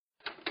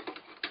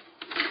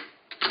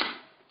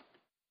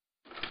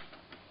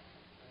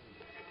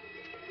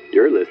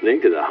You're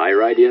listening to the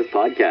Higher Ideas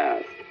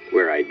Podcast,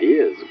 where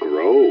ideas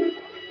grow.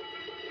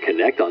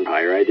 Connect on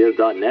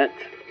higherideas.net.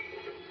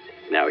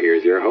 Now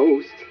here's your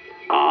host,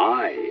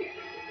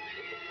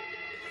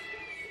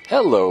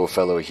 Hello,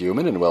 fellow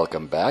human, and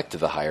welcome back to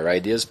the Higher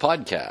Ideas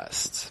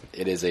Podcast.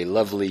 It is a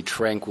lovely,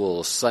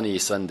 tranquil, sunny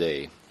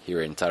Sunday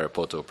here in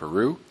Tarapoto,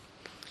 Peru.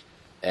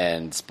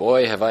 And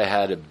boy, have I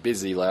had a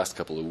busy last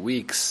couple of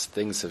weeks.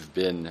 Things have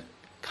been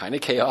kind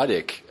of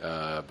chaotic,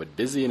 but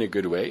busy in a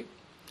good way.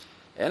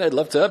 And I'd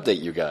love to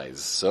update you guys.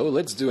 So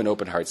let's do an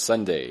Openheart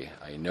Sunday.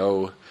 I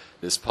know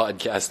this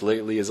podcast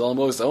lately is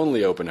almost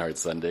only Openheart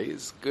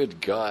Sundays.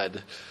 Good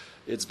God,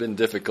 it's been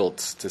difficult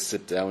to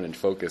sit down and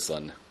focus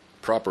on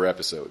proper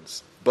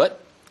episodes.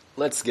 But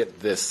let's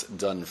get this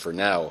done for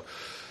now.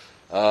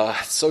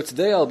 So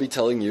today I'll be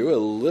telling you a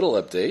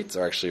little update,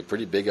 or actually a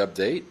pretty big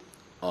update,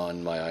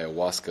 on my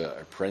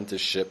Ayahuasca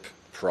apprenticeship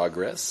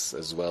progress,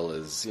 as well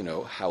as,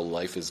 how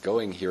life is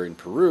going here in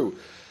Peru.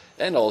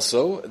 And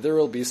also, there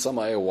will be some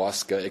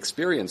Ayahuasca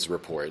experience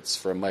reports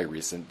from my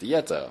recent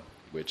Dieta,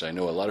 which I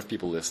know a lot of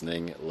people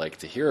listening like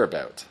to hear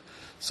about.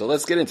 So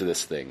let's get into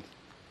this thing.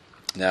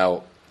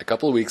 Now, a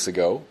couple of weeks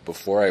ago,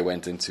 before I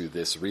went into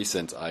this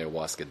recent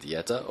Ayahuasca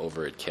Dieta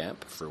over at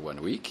camp for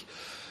 1 week,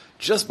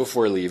 just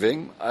before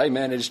leaving, I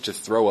managed to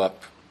throw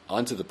up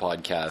onto the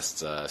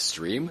podcast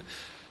stream,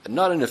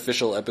 not an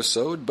official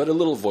episode, but a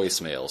little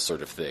voicemail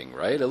sort of thing,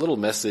 right? A little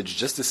message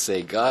just to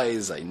say,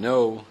 guys, I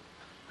know,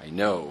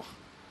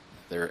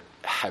 there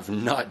have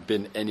not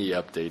been any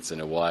updates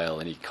in a while,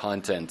 any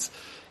content,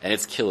 and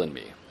it's killing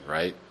me,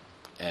 right?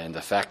 And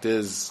the fact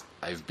is,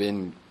 I've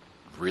been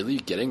really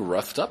getting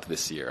roughed up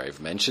this year.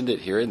 I've mentioned it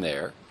here and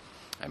there.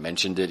 I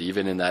mentioned it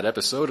even in that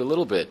episode a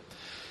little bit.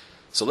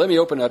 So let me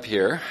open up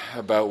here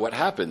about what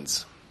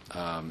happened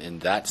in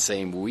that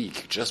same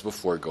week, just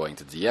before going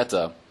to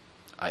Dieta.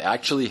 I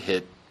actually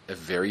hit a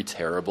very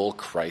terrible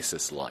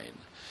crisis line.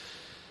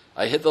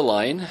 I hit the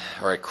line,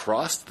 or I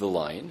crossed the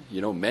line,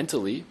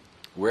 mentally,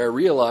 where I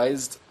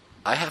realized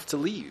I have to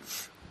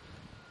leave.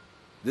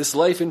 This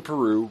life in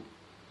Peru,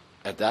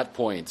 at that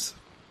point,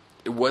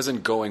 it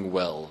wasn't going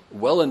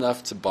well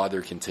enough to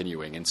bother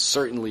continuing, and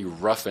certainly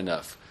rough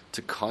enough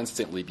to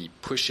constantly be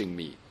pushing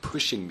me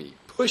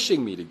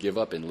to give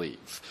up and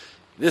leave.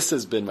 This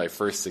has been my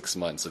first 6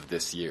 months of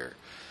this year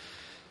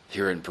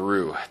here in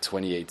Peru,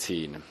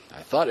 2018.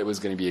 I thought it was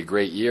going to be a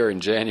great year in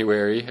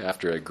January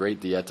after a great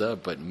Dieta,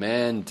 but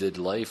man, did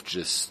life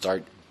just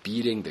start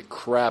beating the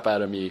crap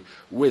out of me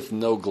with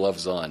no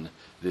gloves on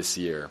this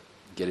year.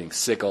 Getting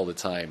sick all the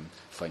time,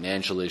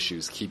 financial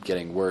issues keep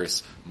getting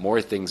worse, more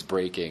things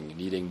breaking,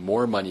 needing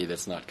more money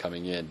that's not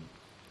coming in.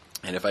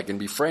 And if I can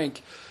be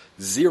frank,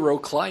 0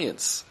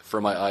 clients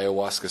for my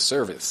ayahuasca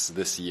service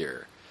this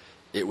year.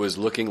 It was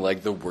looking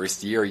like the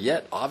worst year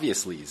yet,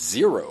 obviously,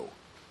 0.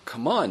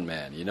 Come on,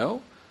 man,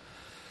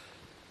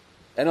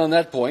 And on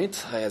that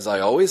point, as I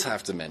always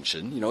have to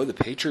mention, the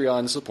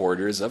Patreon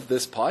supporters of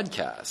this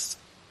podcast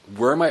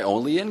were my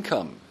only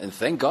income. And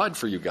thank God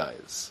for you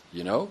guys,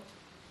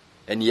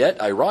 And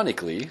yet,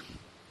 ironically,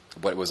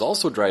 what was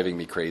also driving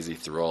me crazy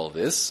through all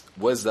this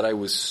was that I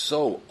was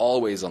so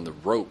always on the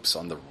ropes,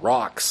 on the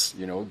rocks,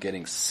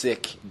 getting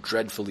sick,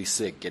 dreadfully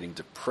sick, getting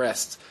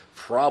depressed,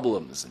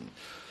 problems, and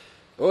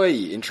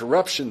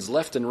interruptions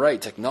left and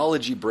right,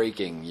 technology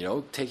breaking,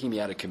 taking me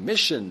out of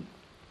commission.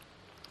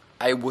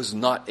 I was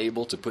not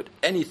able to put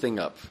anything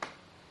up,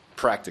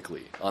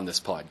 practically, on this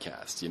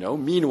podcast,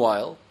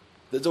 Meanwhile,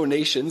 the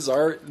donations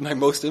are my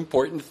most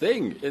important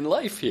thing in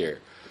life here.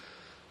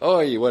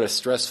 What a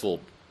stressful,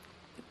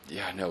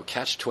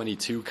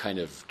 catch-22 kind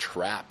of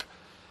trap.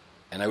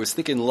 And I was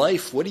thinking,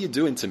 life, what are you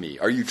doing to me?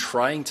 Are you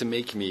trying to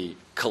make me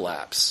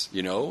collapse,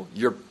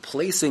 You're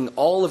placing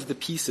all of the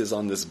pieces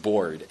on this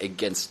board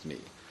against me.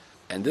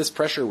 And this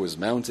pressure was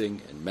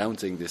mounting and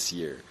mounting this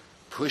year.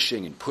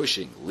 Pushing and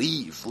pushing.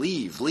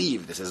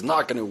 Leave. This is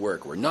not going to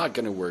work. We're not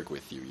going to work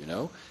with you,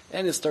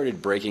 And it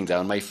started breaking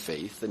down my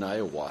faith in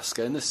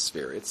ayahuasca and the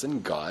spirits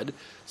and God.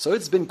 So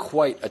it's been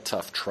quite a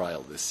tough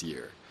trial this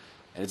year.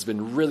 And it's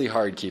been really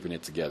hard keeping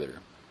it together.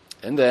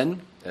 And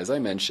then, as I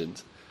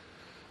mentioned,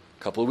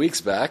 a couple of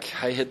weeks back,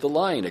 I hit the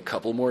line. A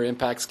couple more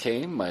impacts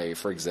came.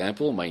 For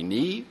example, my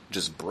knee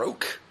just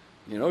broke.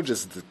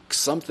 Just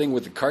something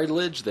with the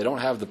cartilage. They don't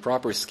have the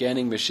proper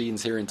scanning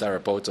machines here in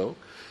Tarapoto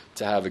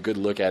to have a good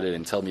look at it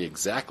and tell me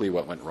exactly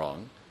what went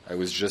wrong. I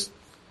was just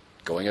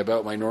going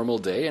about my normal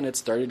day, and it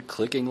started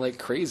clicking like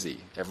crazy.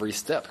 Every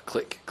step,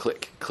 click,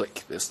 click,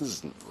 click. This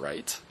isn't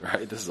right?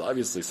 This is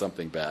obviously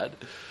something bad.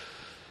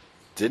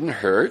 Didn't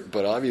hurt,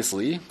 but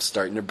obviously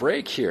starting to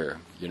break here,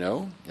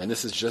 And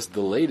this is just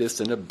the latest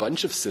in a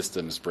bunch of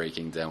systems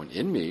breaking down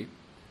in me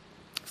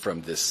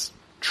from this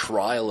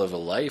trial of a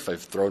life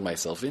I've thrown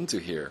myself into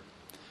here.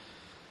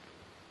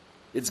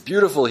 It's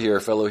beautiful here,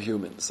 fellow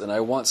humans, and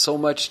I want so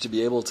much to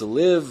be able to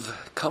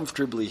live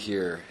comfortably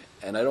here,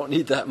 and I don't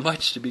need that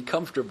much to be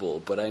comfortable,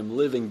 but I'm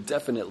living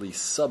definitely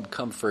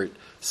sub-comfort,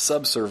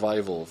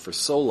 sub-survival for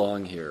so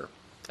long here,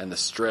 and the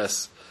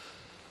stress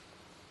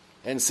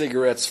and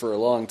cigarettes for a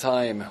long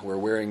time were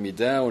wearing me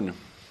down.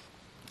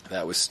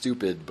 that was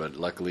stupid, but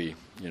luckily,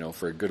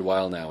 for a good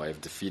while now, I've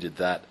defeated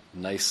that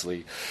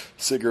nicely.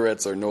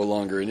 Cigarettes are no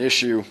longer an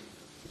issue.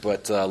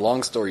 But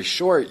long story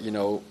short,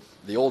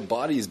 the old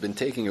body's been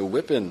taking a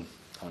whipping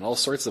on all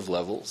sorts of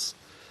levels.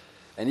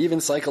 And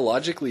even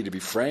psychologically, to be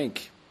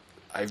frank,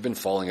 I've been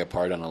falling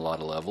apart on a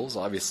lot of levels,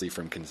 obviously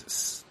from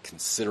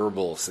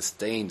considerable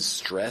sustained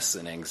stress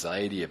and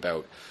anxiety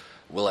about,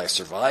 will I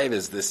survive?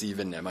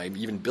 Am I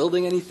even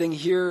building anything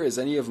here? Is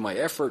any of my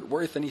effort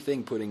worth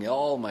anything? Putting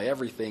all my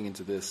everything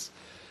into this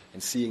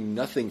and seeing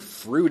nothing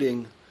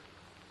fruiting.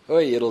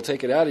 Oy, it'll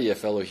take it out of you,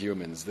 fellow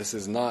humans. This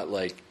is not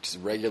like just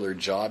regular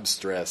job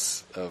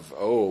stress of,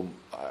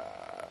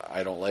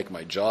 I don't like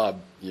my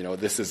job.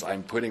 This is,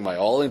 I'm putting my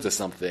all into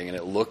something and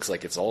it looks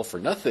like it's all for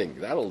nothing.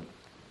 That'll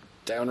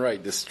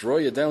downright destroy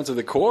you down to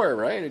the core,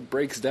 right? It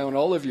breaks down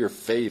all of your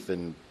faith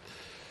and,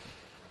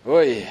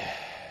 oy,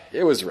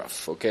 it was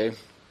rough, okay?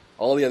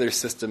 All the other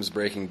systems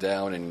breaking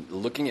down and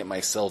looking at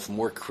myself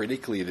more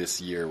critically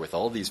this year with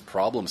all these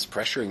problems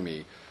pressuring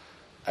me,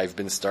 I've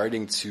been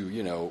starting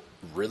to,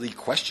 really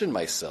question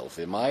myself.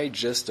 Am I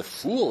just a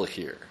fool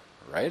here,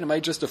 right? Am I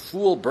just a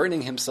fool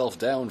burning himself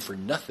down for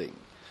nothing?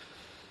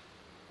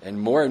 And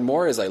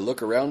more as I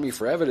look around me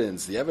for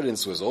evidence, the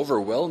evidence was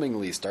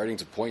overwhelmingly starting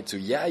to point to,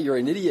 yeah, you're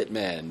an idiot,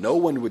 man. No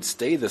one would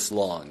stay this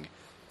long.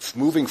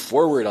 Moving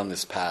forward on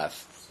this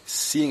path,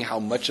 seeing how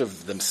much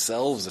of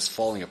themselves is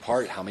falling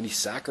apart, how many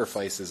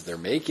sacrifices they're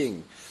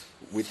making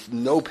with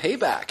no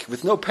payback,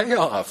 with no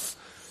payoff.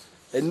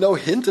 And no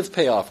hint of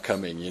payoff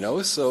coming,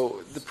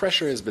 So the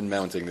pressure has been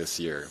mounting this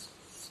year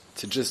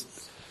to just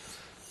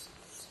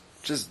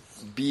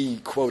be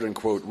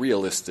quote-unquote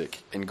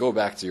realistic and go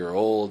back to your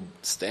old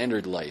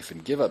standard life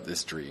and give up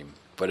this dream.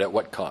 But at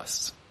what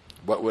cost?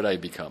 What would I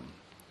become?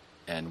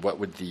 And what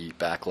would the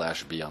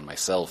backlash be on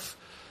myself?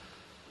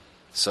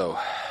 So,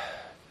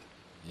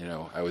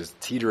 I was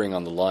teetering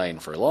on the line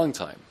for a long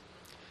time.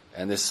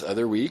 And this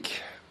other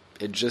week,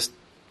 it just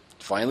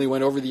finally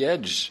went over the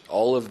edge.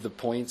 All of the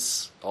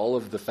points, all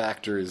of the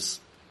factors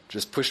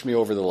just pushed me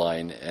over the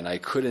line, and I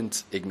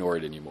couldn't ignore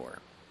it anymore.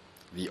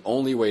 The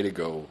only way to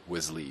go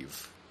was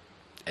leave.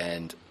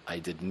 And I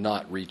did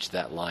not reach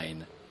that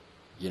line,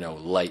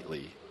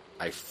 lightly.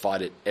 I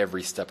fought it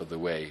every step of the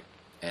way,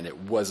 and it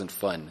wasn't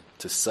fun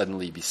to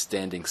suddenly be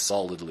standing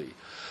solidly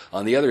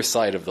on the other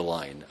side of the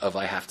line of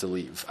I have to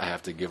leave. I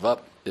have to give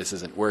up. This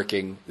isn't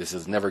working. This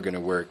is never going to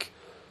work.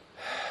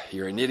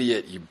 You're an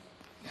idiot. You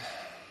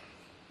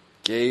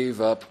gave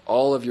up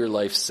all of your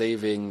life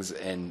savings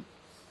and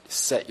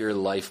set your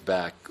life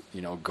back,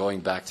 going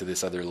back to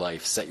this other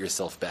life, set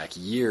yourself back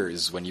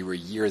years when you were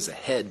years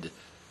ahead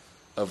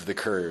of the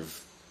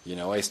curve.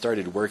 I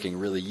started working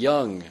really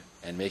young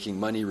and making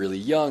money really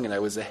young, and I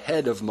was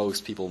ahead of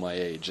most people my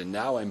age, and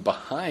now I'm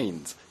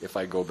behind if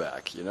I go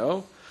back,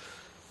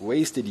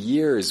 Wasted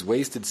years,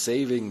 wasted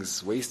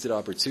savings, wasted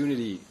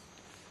opportunity.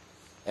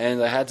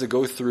 And I had to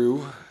go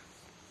through,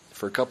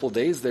 for a couple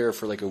days there,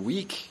 for like a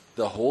week,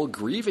 the whole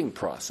grieving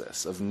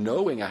process of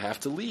knowing I have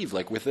to leave.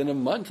 Like within a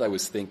month I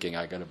was thinking,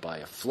 I gotta buy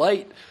a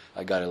flight,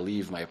 I gotta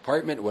leave my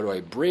apartment, what do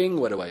I bring,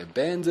 what do I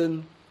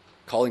abandon?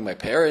 Calling my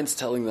parents,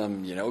 telling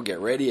them, get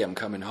ready, I'm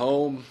coming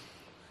home.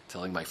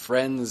 Telling my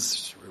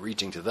friends,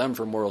 reaching to them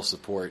for moral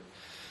support.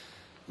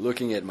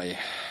 Looking at my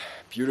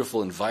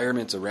beautiful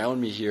environment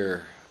around me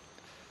here.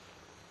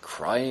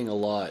 Crying a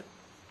lot.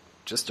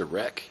 Just a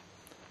wreck.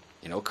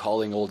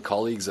 Calling old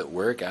colleagues at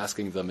work,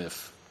 asking them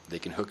if they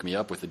can hook me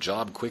up with a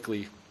job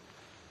quickly.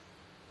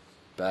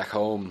 Back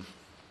home,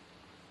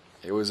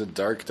 it was a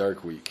dark,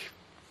 dark week.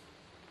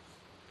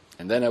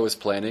 And then I was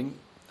planning,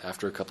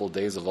 after a couple of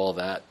days of all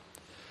that,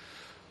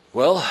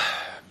 well,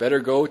 better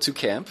go to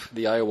camp,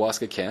 the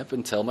Ayahuasca camp,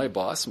 and tell my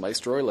boss,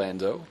 Maestro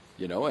Orlando,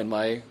 and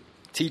my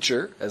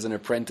teacher as an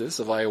apprentice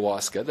of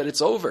Ayahuasca that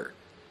it's over.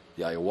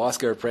 The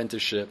Ayahuasca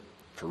apprenticeship,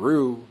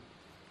 Peru,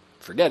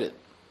 forget it.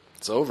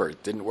 It's over.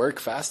 It didn't work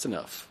fast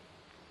enough.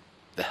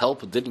 The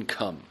help didn't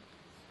come.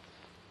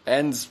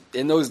 And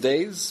in those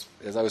days,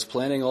 as I was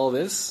planning all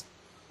this,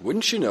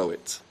 wouldn't you know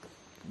it?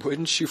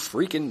 Wouldn't you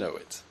freaking know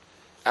it?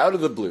 Out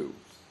of the blue,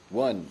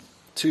 1,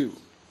 2,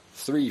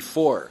 3,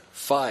 4,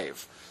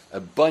 5, a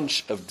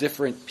bunch of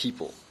different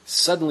people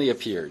suddenly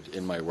appeared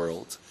in my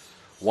world,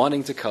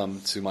 wanting to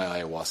come to my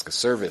ayahuasca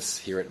service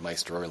here at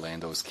Maestro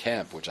Orlando's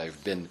camp, which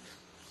I've been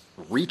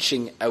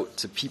reaching out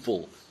to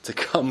people to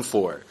come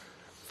for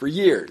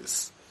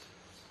years.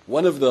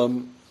 One of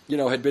them,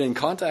 had been in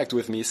contact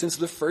with me since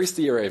the first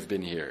year I've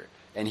been here,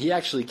 and he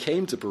actually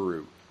came to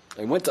Peru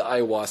and went to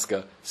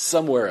ayahuasca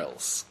somewhere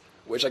else,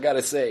 which I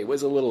gotta say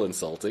was a little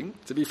insulting,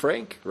 to be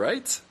frank,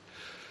 right?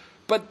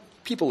 But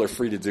people are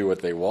free to do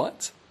what they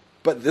want.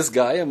 But this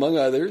guy, among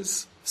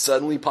others,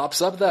 suddenly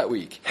pops up that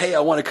week. Hey,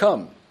 I want to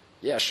come.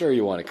 Yeah, sure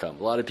you want to come.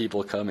 A lot of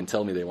people come and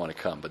tell me they want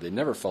to come, but they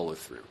never follow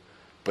through.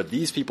 But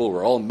these people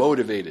were all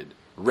motivated,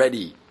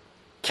 ready,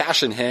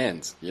 cash in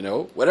hand,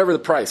 whatever the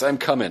price, I'm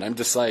coming, I'm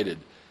decided.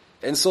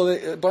 And so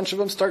a bunch of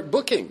them start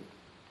booking.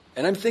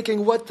 And I'm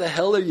thinking, what the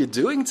hell are you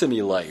doing to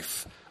me,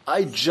 life?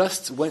 I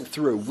just went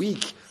through a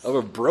week of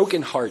a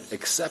broken heart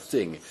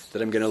accepting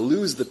that I'm going to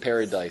lose the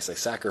paradise I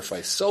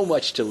sacrificed so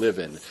much to live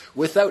in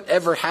without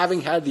ever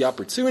having had the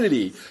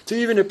opportunity to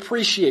even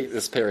appreciate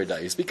this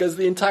paradise, because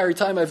the entire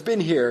time I've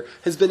been here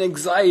has been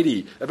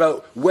anxiety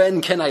about when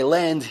can I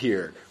land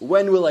here?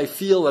 When will I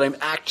feel that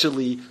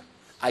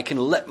I can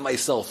let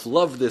myself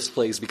love this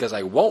place because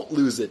I won't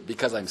lose it,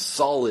 because I'm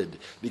solid,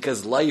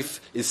 because life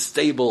is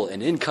stable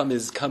and income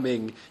is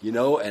coming,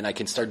 and I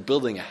can start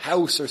building a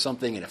house or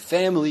something and a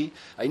family.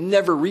 I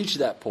never reached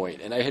that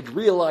point, and I had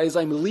realized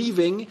I'm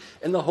leaving,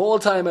 and the whole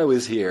time I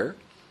was here,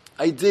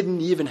 I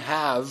didn't even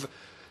have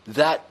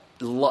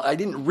I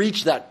didn't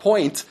reach that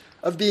point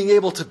of being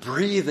able to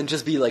breathe and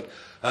just be like,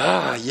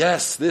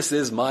 yes, this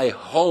is my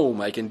home.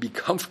 I can be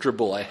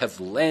comfortable. I have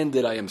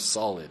landed. I am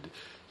solid,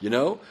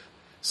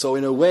 So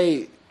in a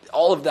way,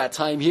 all of that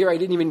time here, I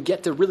didn't even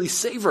get to really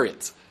savor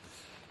it.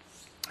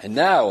 And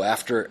now,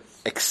 after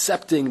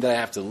accepting that I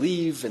have to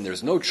leave and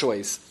there's no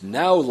choice,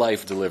 now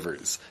life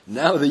delivers.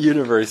 Now the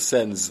universe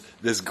sends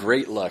this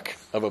great luck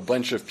of a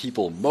bunch of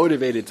people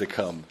motivated to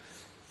come,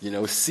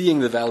 seeing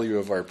the value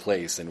of our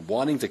place and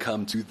wanting to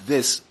come to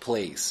this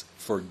place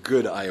for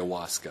good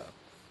ayahuasca.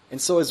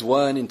 And so as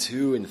 1 and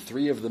 2 and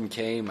 3 of them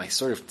came, I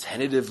sort of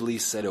tentatively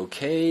said,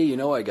 okay,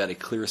 I got to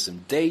clear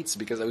some dates,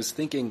 because I was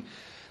thinking,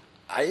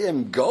 I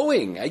am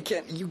going. I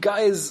can't, you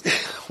guys,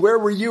 where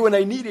were you when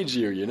I needed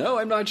you,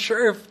 I'm not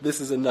sure if this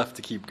is enough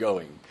to keep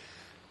going.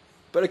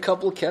 But a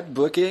couple kept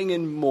booking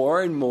and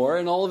more,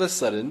 and all of a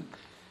sudden,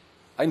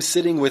 I'm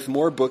sitting with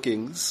more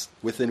bookings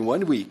within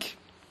 1 week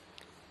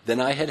than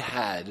I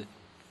had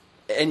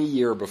any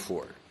year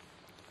before.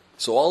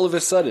 So all of a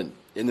sudden,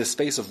 in the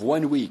space of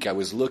 1 week, I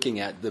was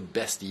looking at the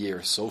best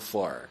year so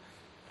far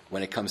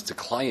when it comes to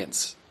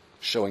clients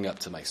showing up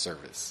to my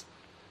service.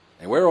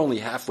 And we're only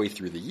halfway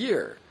through the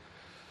year.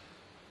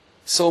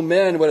 So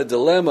man, what a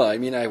dilemma. I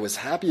mean, I was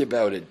happy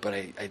about it, but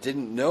I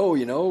didn't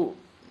know,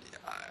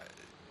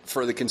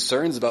 for the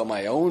concerns about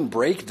my own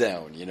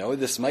breakdown,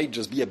 this might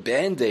just be a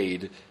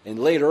Band-Aid, and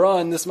later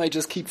on, this might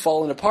just keep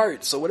falling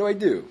apart. So what do I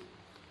do?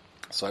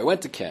 So I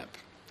went to camp,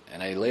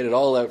 and I laid it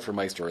all out for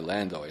Meister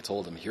Orlando. I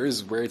told him,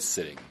 here's where it's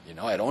sitting.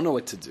 I don't know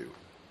what to do.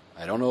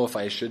 I don't know if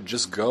I should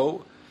just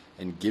go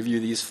and give you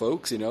these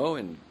folks,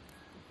 and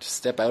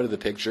step out of the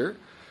picture,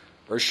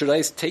 or should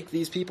I take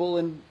these people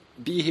and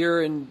be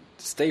here and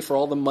stay for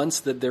all the months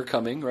that they're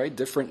coming, right?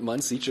 Different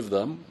months, each of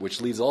them, which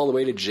leads all the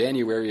way to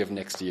January of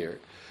next year.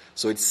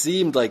 So it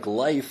seemed like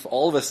life,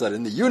 all of a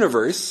sudden, the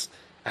universe,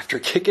 after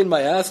kicking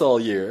my ass all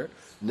year,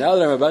 now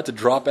that I'm about to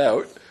drop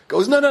out,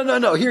 goes,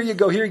 no, here you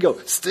go,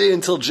 stay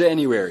until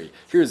January.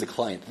 Here's a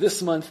client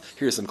this month,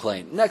 here's some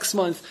client next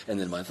month, and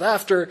then month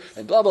after,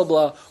 and blah, blah,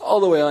 blah, all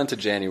the way on to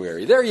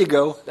January. There you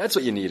go. That's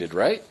what you needed,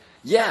 right?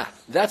 Yeah,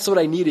 that's what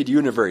I needed,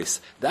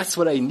 universe. That's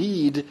what I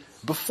need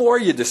before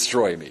you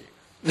destroy me.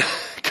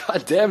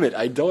 God damn it,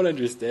 I don't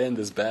understand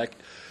this back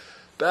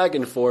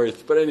and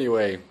forth. But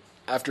anyway,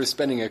 after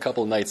spending a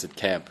couple nights at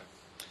camp,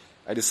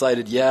 I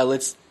decided,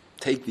 let's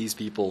take these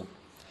people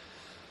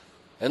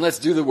and let's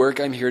do the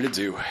work I'm here to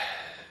do.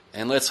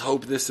 And let's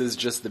hope this is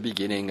just the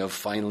beginning of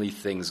finally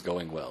things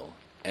going well.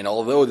 And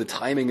although the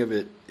timing of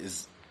it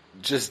is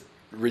just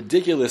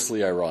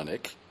ridiculously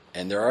ironic,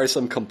 and there are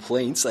some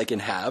complaints I can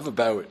have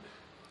about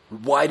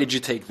why did you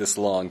take this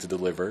long to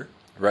deliver,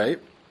 right?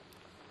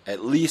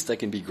 At least I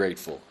can be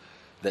grateful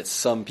that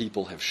some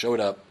people have showed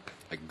up,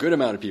 a good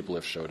amount of people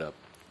have showed up,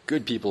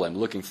 good people I'm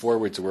looking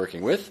forward to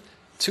working with.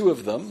 2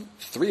 of them,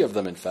 3 of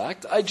them in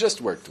fact, I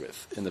just worked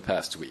with in the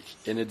past week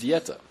in a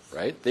Dieta,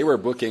 right? They were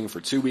booking for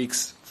 2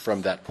 weeks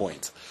from that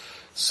point.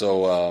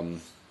 So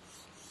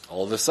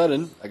all of a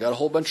sudden, I got a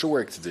whole bunch of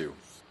work to do.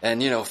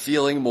 And,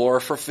 feeling more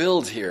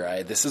fulfilled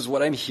here. This is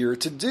what I'm here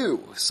to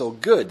do. So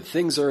good,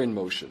 things are in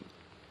motion.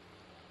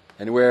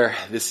 And where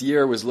this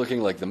year was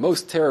looking like the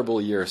most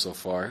terrible year so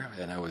far,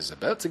 and I was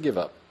about to give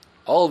up,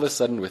 all of a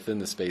sudden within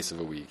the space of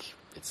a week,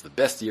 it's the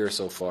best year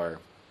so far,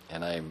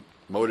 and I'm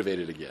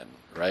motivated again,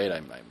 right?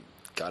 I'm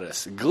got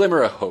a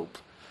glimmer of hope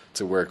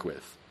to work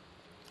with.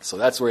 So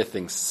that's where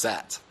things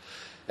sat.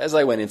 As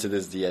I went into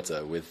this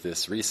Dieta with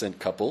this recent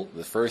couple,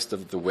 the first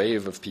of the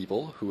wave of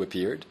people who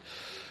appeared,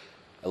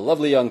 a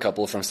lovely young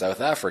couple from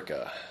South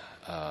Africa.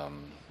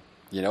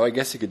 I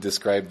guess you could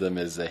describe them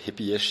as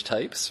hippie-ish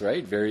types,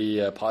 right?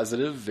 Very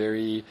positive,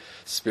 very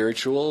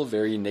spiritual,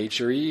 very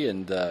nature-y,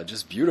 and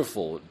just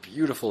beautiful,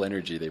 beautiful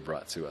energy they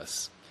brought to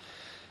us.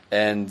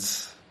 And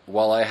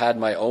while I had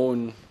my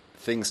own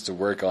things to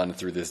work on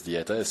through this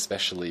Dieta,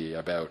 especially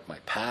about my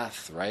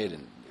path, right?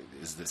 And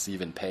is this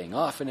even paying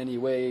off in any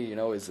way?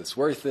 Is this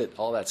worth it?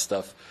 All that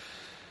stuff.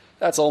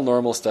 That's all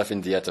normal stuff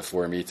in Dieta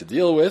for me to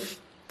deal with.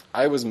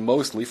 I was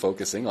mostly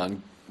focusing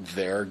on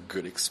their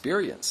good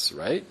experience,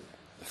 right?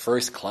 The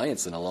first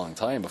clients in a long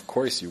time, of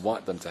course you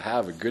want them to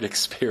have a good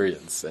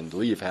experience and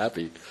leave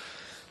happy.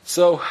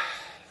 So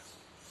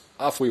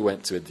off we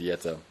went to a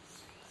Dieta.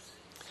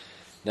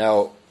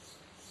 Now,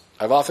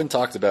 I've often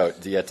talked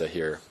about Dieta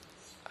here,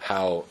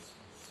 how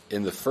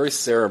in the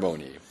first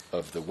ceremony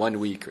of the 1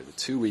 week or the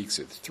 2 weeks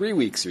or the 3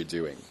 weeks you're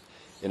doing,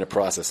 in a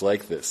process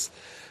like this.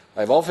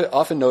 I've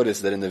often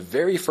noticed that in the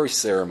very first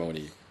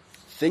ceremony,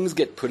 things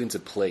get put into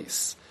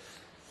place.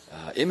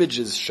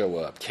 Images show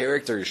up,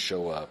 characters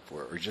show up,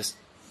 or just,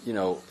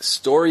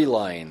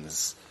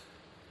 storylines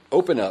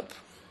open up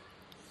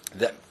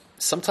that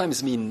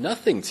sometimes mean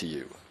nothing to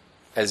you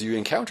as you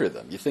encounter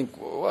them. You think,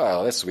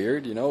 wow, that's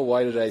weird.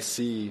 Why did I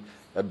see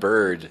a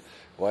bird?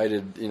 Why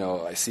did,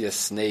 I see a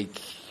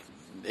snake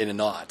in a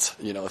knot?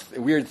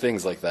 Weird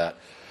things like that.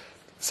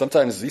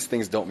 Sometimes these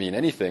things don't mean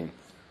anything.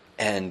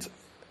 And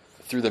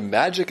through the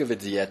magic of a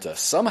dieta,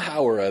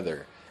 somehow or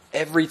other,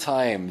 every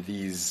time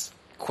these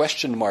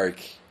question mark,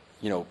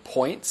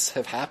 points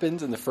have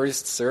happened in the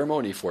first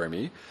ceremony for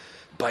me,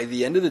 by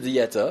the end of the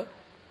dieta,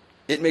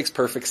 it makes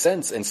perfect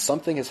sense. And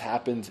something has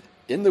happened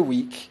in the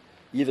week,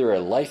 either a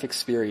life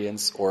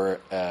experience or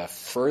a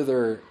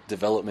further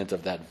development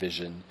of that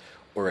vision,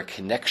 or a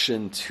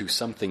connection to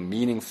something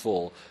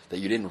meaningful that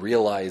you didn't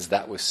realize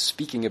that was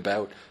speaking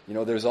about.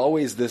 There's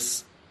always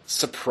this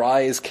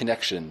surprise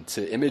connection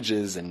to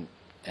images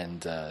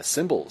and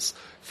symbols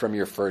from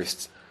your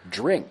first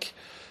drink.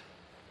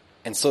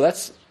 And so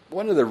that's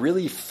one of the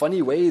really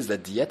funny ways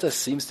that Dieta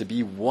seems to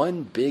be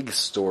one big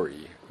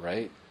story,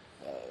 right?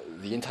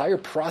 The entire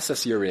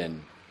process you're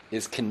in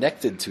is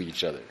connected to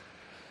each other.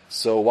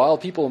 So while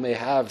people may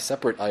have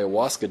separate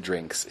ayahuasca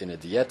drinks in a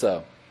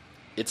Dieta,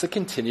 it's a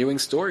continuing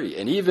story.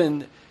 And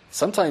even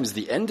sometimes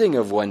the ending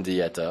of one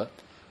Dieta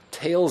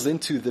tails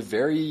into the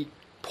very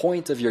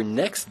point of your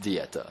next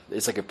Dieta.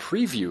 It's like a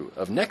preview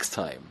of next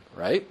time,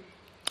 right?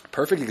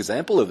 Perfect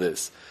example of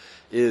this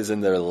is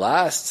in their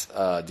last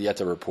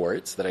Dieta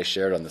reports that I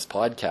shared on this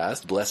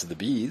podcast, Bless the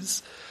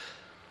Bees.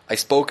 I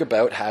spoke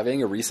about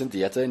having a recent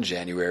Dieta in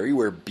January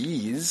where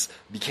bees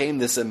became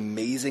this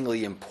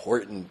amazingly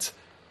important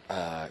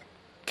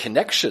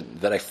connection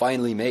that I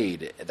finally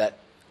made that,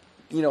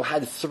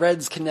 had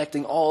threads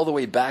connecting all the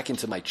way back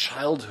into my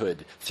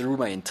childhood through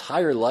my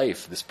entire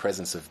life, this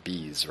presence of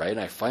bees, right? And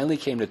I finally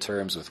came to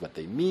terms with what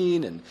they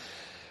mean and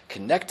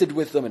connected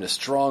with them in a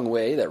strong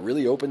way that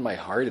really opened my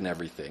heart and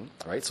everything,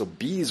 right? So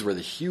bees were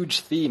the huge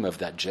theme of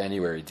that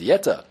January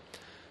Dieta.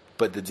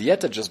 But the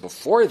Dieta just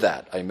before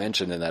that, I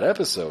mentioned in that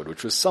episode,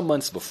 which was some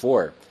months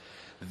before,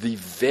 the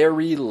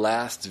very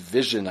last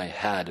vision I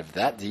had of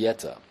that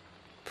Dieta,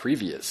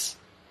 previous,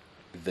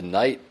 the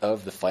night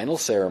of the final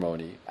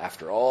ceremony,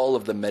 after all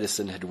of the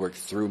medicine had worked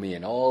through me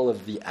and all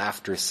of the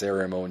after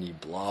ceremony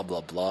blah,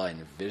 blah, blah,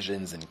 and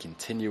visions and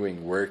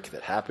continuing work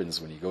that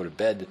happens when you go to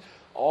bed,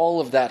 all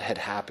of that had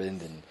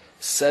happened and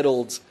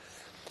settled,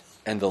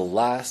 and the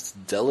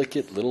last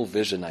delicate little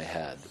vision I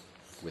had,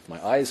 with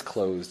my eyes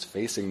closed,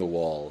 facing the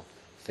wall,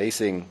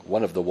 facing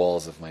one of the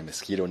walls of my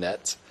mosquito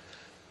net,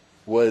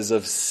 was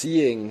of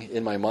seeing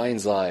in my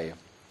mind's eye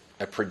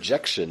a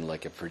projection,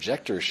 like a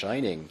projector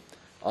shining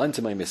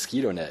onto my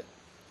mosquito net,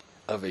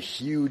 of a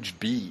huge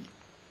bee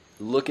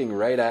looking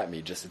right at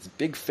me, just its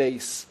big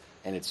face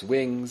and its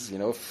wings,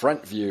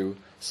 front view,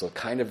 so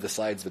kind of the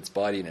sides of its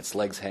body and its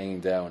legs hanging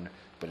down,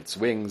 but its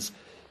wings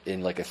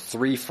in like a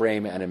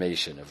 3-frame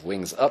animation of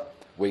wings up,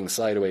 wings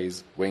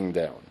sideways, wing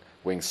down,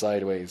 wings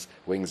sideways,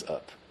 wings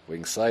up,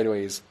 wings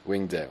sideways,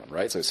 wing down,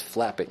 right? So it's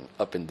flapping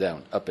up and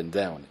down,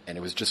 and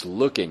it was just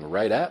looking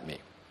right at me.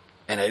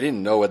 And I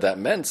didn't know what that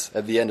meant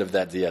at the end of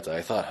that Dieta.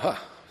 I thought,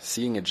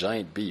 seeing a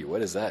giant bee,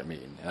 what does that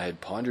mean? And I had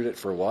pondered it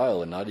for a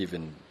while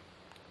and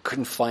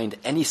couldn't find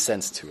any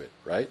sense to it,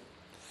 right?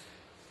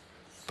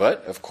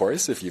 But, of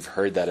course, if you've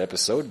heard that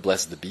episode,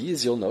 Bless the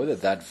Bees, you'll know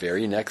that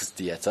very next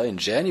Dieta in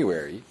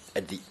January,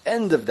 at the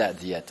end of that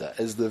Dieta,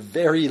 as the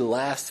very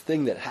last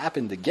thing that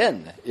happened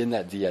again in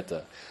that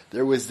Dieta,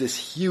 there was this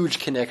huge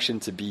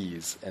connection to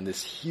bees and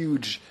this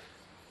huge,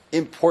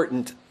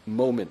 important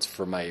moment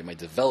for my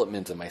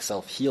development and my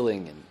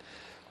self-healing, and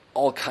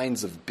all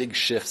kinds of big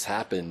shifts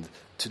happened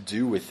to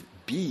do with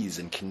bees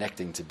and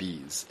connecting to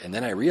bees. And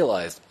then I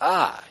realized,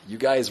 you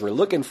guys were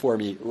looking for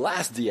me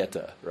last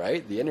Dieta,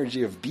 right? The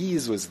energy of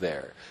bees was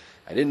there.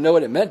 I didn't know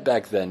what it meant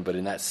back then, but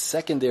in that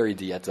secondary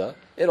Dieta,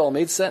 it all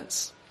made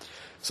sense.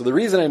 So the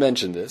reason I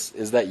mention this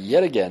is that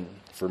yet again,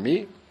 for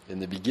me, in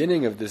the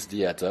beginning of this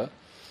Dieta,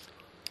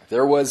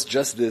 there was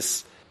just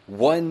this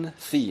one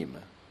theme.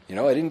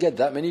 I didn't get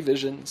that many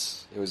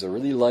visions. It was a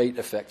really light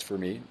effect for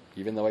me,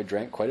 even though I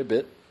drank quite a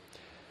bit.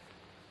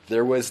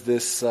 There was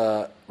this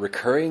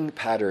recurring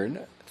pattern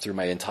through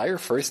my entire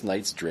first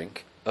night's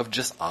drink of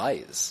just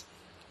eyes.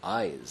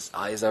 Eyes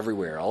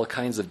everywhere, all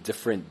kinds of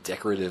different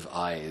decorative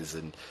eyes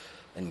and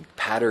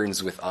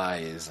patterns with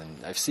eyes.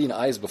 And I've seen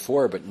eyes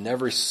before, but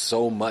never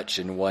so much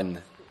in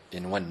one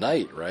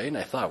night, right? And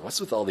I thought,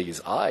 what's with all these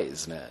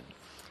eyes, man?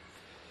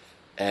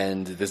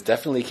 And this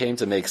definitely came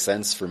to make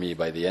sense for me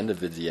by the end of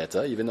the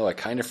Dieta, even though I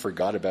kind of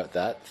forgot about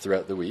that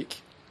throughout the week.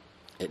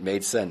 It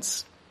made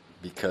sense,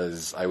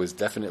 because I was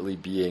definitely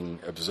being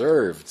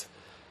observed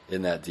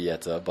in that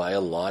Dieta by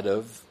a lot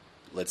of,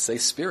 let's say,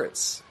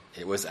 spirits.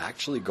 It was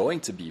actually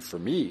going to be, for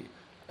me,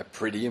 a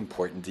pretty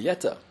important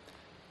Dieta.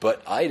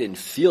 But I didn't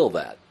feel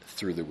that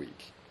through the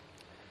week.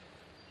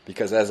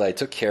 Because as I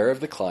took care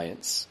of the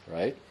clients,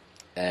 right,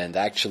 and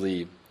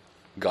actually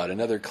got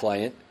another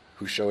client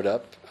who showed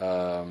up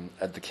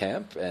at the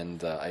camp,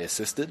 and I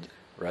assisted,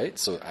 right?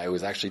 So I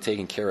was actually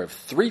taking care of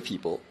 3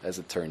 people, as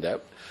it turned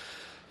out,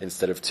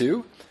 instead of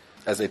 2.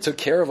 As I took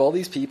care of all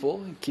these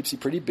people, it keeps you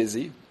pretty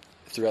busy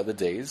throughout the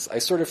days, I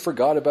sort of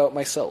forgot about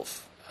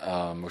myself,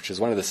 which is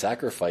one of the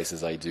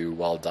sacrifices I do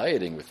while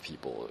dieting with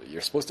people.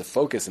 You're supposed to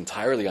focus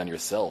entirely on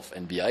yourself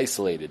and be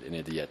isolated in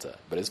a dieta.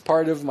 But as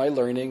part of my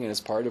learning and as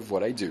part of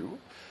what I do,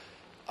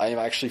 I am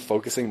actually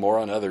focusing more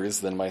on others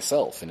than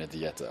myself in a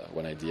dieta,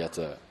 when I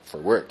dieta for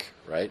work,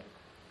 right?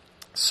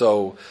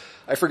 So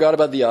I forgot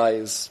about the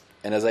eyes,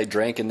 and as I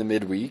drank in the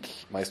midweek,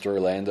 Maestro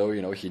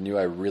Orlando, he knew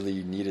I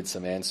really needed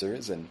some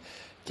answers and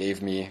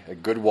gave me a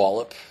good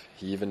wallop.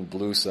 He even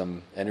blew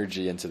some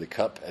energy into the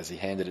cup as he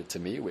handed it to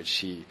me, which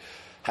he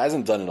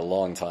hasn't done in a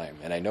long time.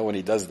 And I know when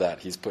he does that,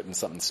 he's putting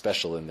something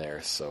special in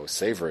there, so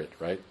savor it,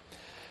 right?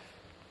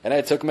 And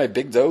I took my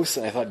big dose,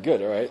 and I thought,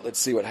 good, all right, let's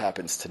see what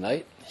happens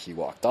tonight. He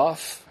walked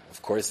off.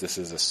 Of course, this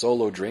is a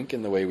solo drink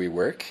in the way we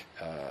work.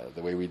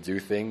 The way we do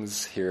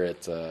things here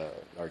at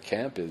our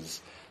camp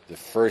is the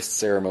first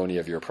ceremony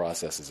of your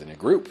process is in a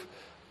group.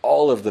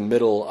 All of the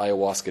middle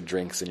ayahuasca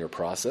drinks in your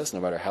process,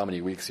 no matter how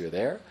many weeks you're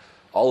there,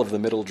 all of the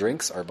middle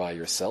drinks are by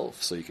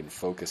yourself, so you can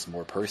focus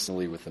more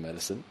personally with the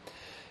medicine.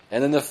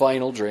 And then the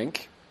final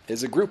drink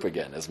is a group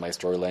again, as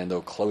Maestro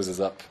Orlando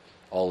closes up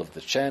all of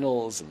the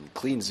channels and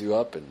cleans you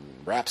up and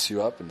wraps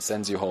you up and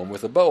sends you home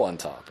with a bow on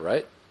top,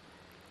 right?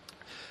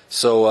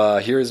 So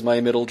here's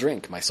my middle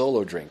drink, my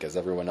solo drink, as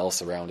everyone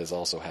else around is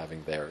also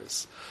having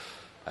theirs.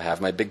 I have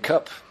my big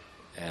cup,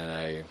 and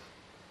I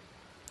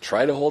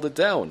try to hold it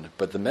down.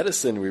 But the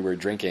medicine we were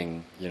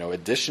drinking,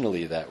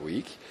 additionally that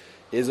week,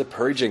 is a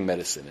purging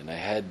medicine, and I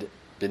had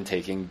been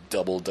taking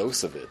double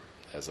dose of it.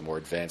 As a more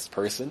advanced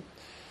person,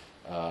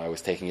 I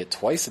was taking it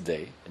twice a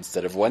day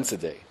instead of once a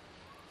day.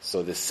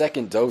 So the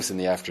second dose in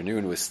the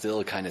afternoon was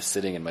still kind of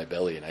sitting in my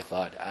belly, and I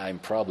thought, I'm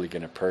probably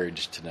going to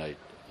purge tonight,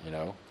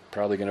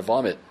 probably going to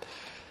vomit.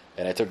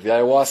 And I took the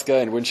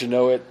ayahuasca, and wouldn't you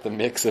know it, the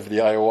mix of the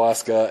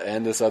ayahuasca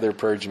and this other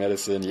purge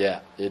medicine,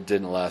 it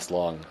didn't last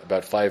long.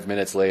 About 5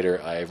 minutes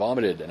later, I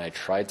vomited, and I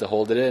tried to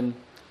hold it in,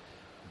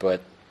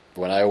 but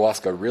when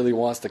ayahuasca really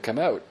wants to come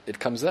out, it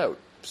comes out.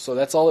 So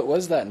that's all it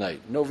was that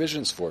night. No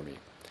visions for me.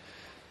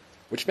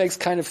 Which makes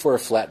kind of for a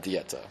flat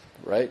dieta,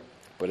 right?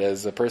 But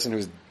as a person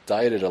who's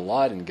dieted a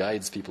lot and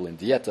guides people in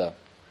dieta,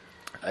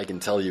 I can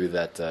tell you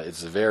that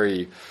it's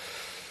very,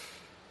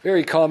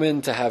 very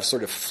common to have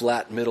sort of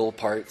flat middle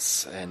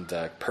parts and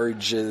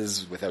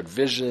purges without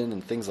vision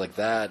and things like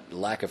that,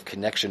 lack of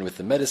connection with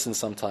the medicine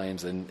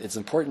sometimes, and it's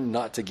important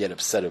not to get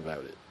upset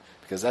about it,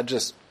 because that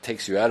just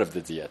takes you out of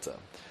the dieta.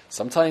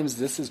 Sometimes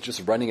this is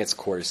just running its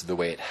course the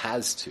way it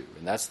has to,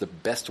 and that's the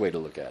best way to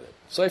look at it.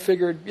 So I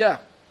figured,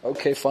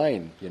 okay,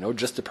 fine,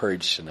 just a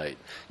purge tonight.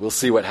 We'll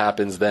see what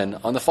happens then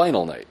on the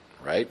final night,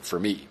 right? For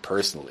me,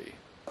 personally,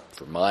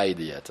 for my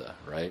dieta,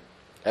 right?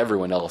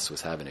 Everyone else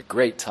was having a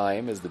great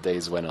time as the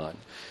days went on.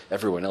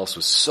 Everyone else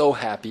was so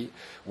happy,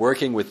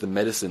 working with the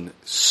medicine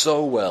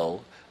so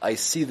well. I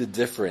see the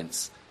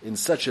difference in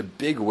such a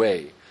big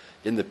way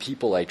in the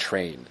people I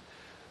train.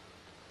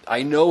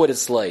 I know what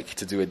it's like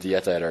to do a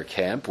dieta at our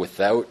camp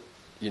without,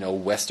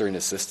 Western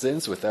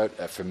assistance, without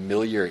a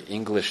familiar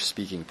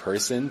English-speaking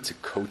person to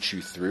coach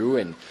you through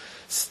and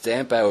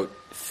stamp out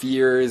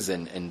fears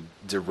and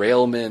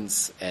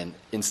derailments and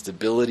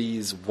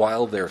instabilities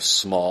while they're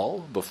small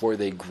before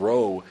they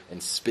grow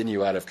and spin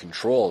you out of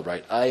control,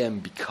 right? I am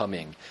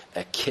becoming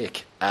a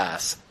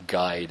kick-ass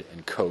guide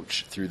and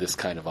coach through this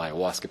kind of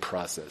ayahuasca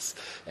process,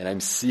 and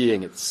I'm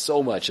seeing it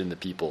so much in the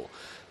people.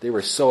 They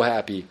were so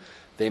happy.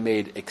 They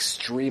made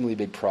extremely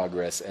big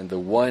progress, and the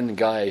one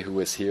guy who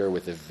was here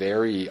with a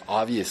very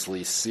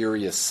obviously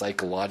serious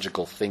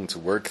psychological thing to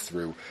work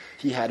through,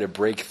 he had a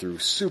breakthrough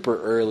super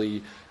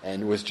early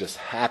and was just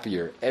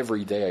happier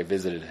every day I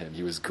visited him.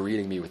 He was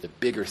greeting me with a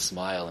bigger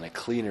smile and a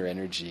cleaner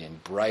energy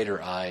and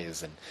brighter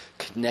eyes and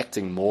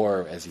connecting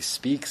more as he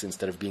speaks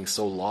instead of being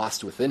so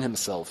lost within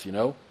himself,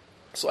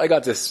 So I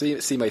got to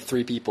see my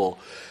 3 people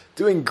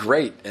doing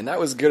great, and that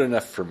was good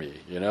enough for me,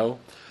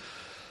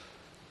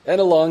 And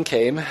along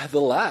came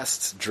the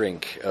last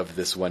drink of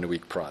this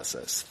 1-week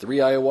process. 3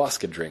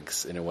 ayahuasca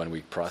drinks in a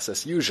 1-week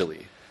process,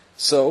 usually.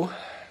 So,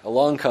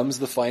 along comes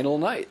the final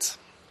night,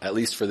 at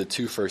least for the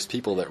 2 first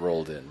people that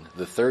rolled in.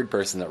 The 3rd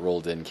person that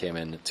rolled in came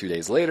in 2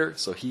 days later,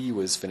 so he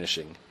was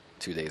finishing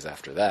 2 days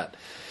after that.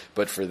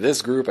 But for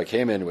this group I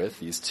came in with,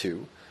 these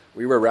 2,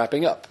 we were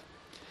wrapping up.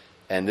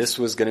 And this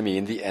was going to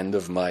mean the end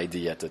of my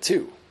dieta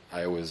too.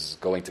 I was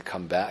going to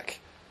come back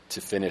to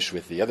finish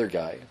with the other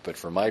guy, but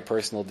for my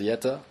personal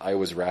dieta, I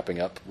was wrapping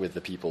up with the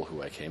people who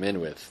I came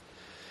in with.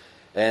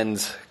 And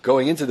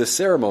going into the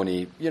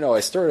ceremony, I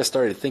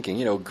started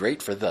thinking,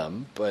 great for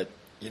them, but,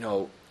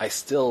 I'm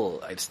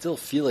still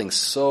feeling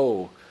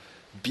so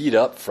beat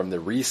up from the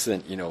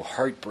recent,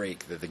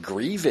 heartbreak, the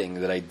grieving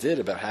that I did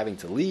about having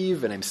to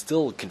leave, and I'm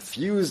still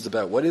confused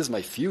about what is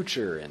my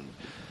future, and,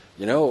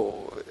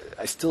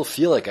 I still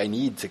feel like I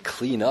need to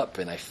clean up,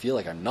 and I feel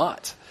like I'm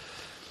not.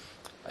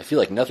 I feel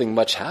like nothing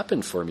much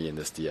happened for me in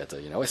this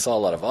Dieta. I saw a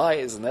lot of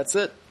eyes, and that's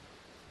it.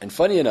 And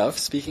funny enough,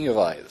 speaking of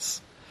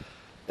eyes,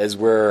 as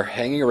we're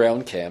hanging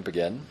around camp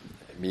again,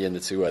 me and the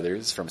two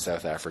others from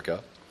South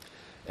Africa,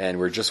 and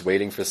we're just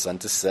waiting for the sun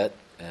to set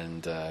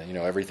and,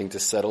 everything to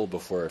settle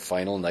before our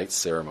final night's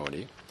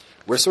ceremony,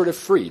 we're sort of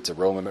free to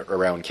roam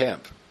around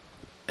camp.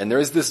 And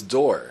there's this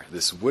door,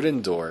 this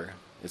wooden door.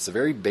 It's a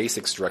very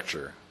basic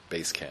structure,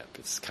 base camp.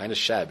 It's kind of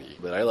shabby,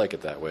 but I like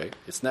it that way.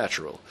 It's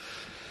natural.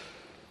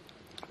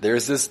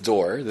 There's this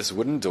door, this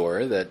wooden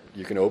door that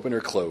you can open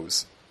or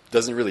close.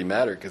 Doesn't really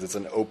matter because it's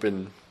an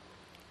open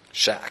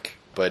shack,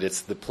 but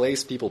it's the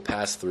place people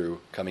pass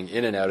through coming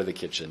in and out of the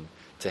kitchen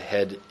to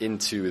head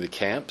into the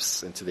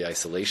camps, into the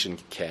isolation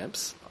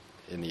camps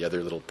in the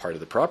other little part of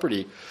the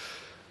property,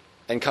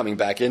 and coming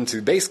back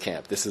into base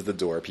camp. This is the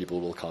door people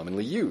will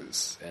commonly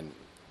use, and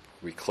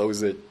we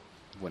close it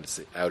when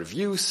it's out of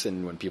use,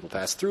 and when people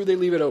pass through, they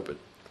leave it open.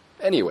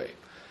 Anyway,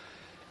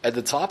 at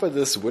the top of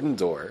this wooden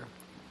door,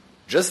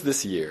 just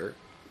this year,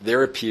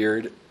 there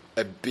appeared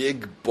a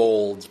big,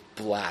 bold,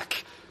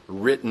 black,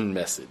 written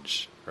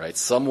message, right?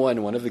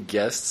 Someone, one of the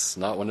guests,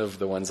 not one of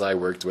the ones I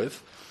worked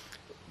with,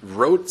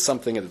 wrote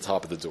something at the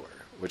top of the door,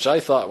 which I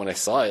thought, when I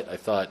saw it,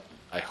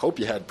 I hope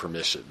you had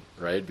permission,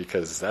 right?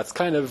 Because that's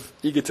kind of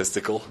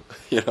egotistical,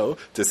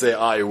 to say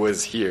I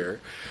was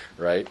here,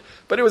 right?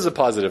 But it was a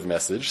positive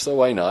message, so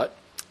why not?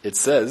 It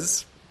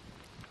says,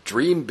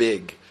 "Dream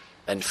big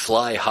and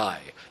fly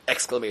high!"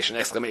 Exclamation,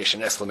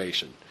 exclamation,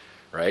 exclamation,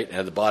 right? And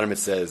at the bottom it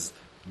says,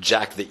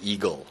 "Jack the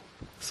Eagle."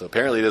 So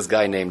apparently this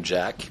guy named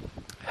Jack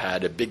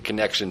had a big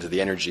connection to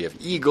the energy of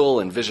eagle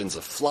and visions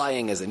of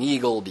flying as an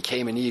eagle,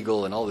 became an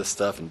eagle and all this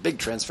stuff, and big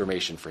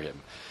transformation for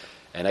him.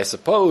 And I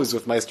suppose,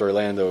 with Meister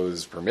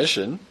Orlando's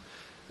permission,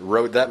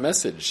 wrote that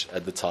message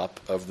at the top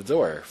of the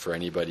door for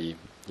anybody,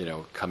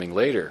 coming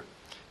later.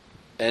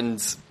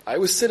 And I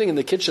was sitting in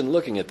the kitchen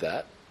looking at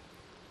that,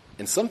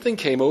 and something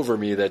came over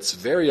me that's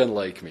very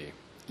unlike me.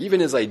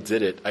 Even as I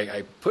did it,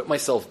 I put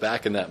myself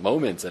back in that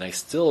moment, and I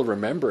still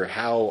remember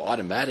how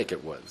automatic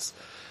it was.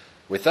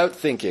 Without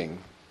thinking,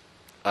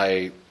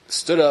 I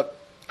stood up,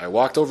 I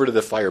walked over to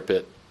the fire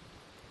pit,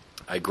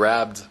 I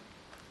grabbed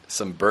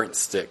some burnt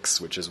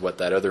sticks, which is what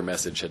that other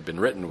message had been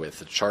written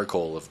with, a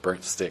charcoal of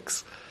burnt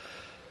sticks.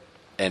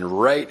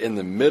 And right in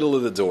the middle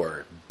of the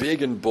door,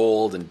 big and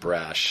bold and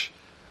brash,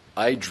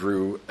 I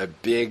drew a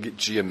big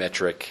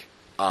geometric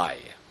eye.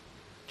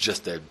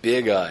 Just a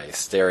big eye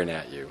staring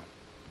at you.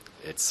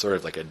 It's sort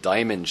of like a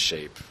diamond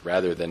shape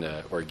rather than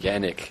an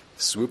organic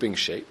swooping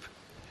shape.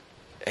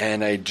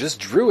 And I just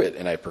drew it,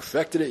 and I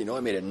perfected it. I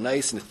made it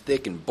nice and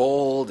thick and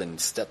bold,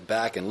 and stepped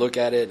back and look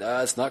at it.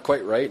 It's not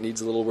quite right. It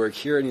needs a little work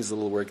here. It needs a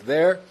little work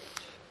there.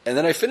 And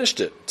then I finished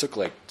it. It took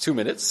like 2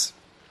 minutes,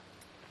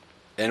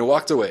 and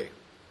walked away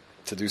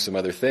to do some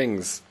other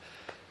things.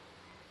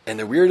 And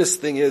the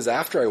weirdest thing is,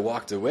 after I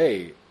walked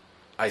away,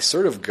 I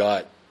sort of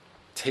got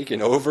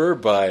taken over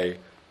by,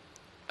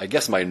 I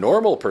guess, my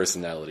normal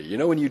personality.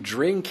 When you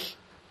drink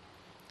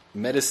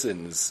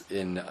medicines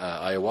in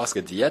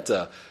Ayahuasca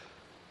Dieta,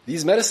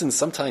 these medicines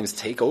sometimes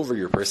take over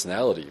your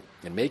personality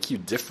and make you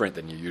different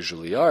than you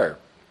usually are.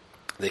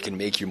 They can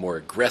make you more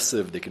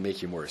aggressive, they can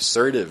make you more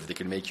assertive, they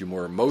can make you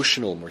more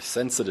emotional, more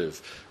sensitive.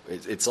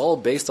 It's all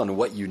based on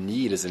what you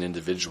need as an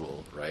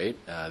individual, right?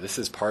 This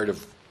is part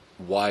of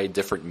why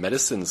different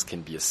medicines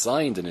can be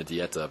assigned in a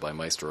Dieta by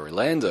Meister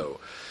Orlando,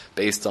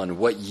 based on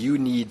what you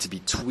need to be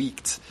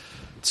tweaked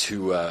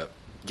to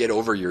get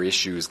over your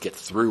issues, get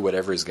through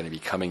whatever is going to be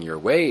coming your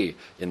way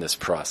in this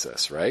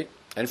process, right?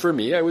 And for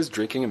me, I was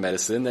drinking a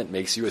medicine that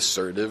makes you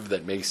assertive,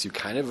 that makes you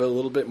kind of a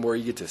little bit more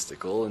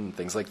egotistical and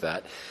things like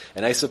that.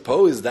 And I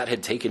suppose that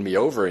had taken me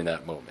over in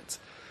that moment.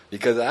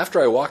 Because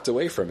after I walked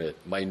away from it,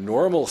 my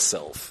normal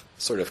self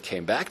sort of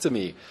came back to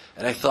me,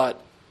 and I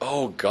thought,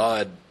 oh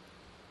God,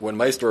 when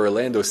Meister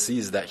Orlando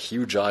sees that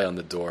huge eye on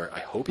the door, I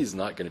hope he's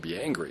not going to be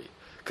angry.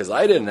 Because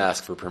I didn't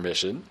ask for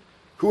permission.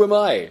 Who am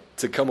I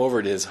to come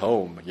over to his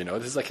home?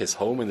 This is like his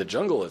home in the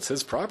jungle. It's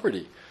his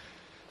property.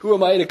 Who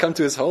am I to come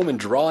to his home and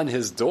draw on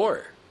his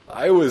door?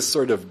 I was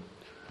sort of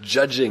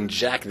judging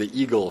Jack the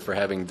Eagle for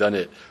having done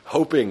it,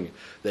 hoping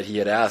that he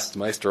had asked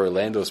Meister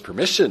Orlando's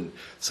permission.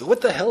 So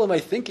what the hell am I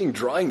thinking,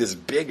 drawing this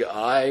big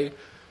eye,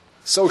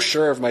 so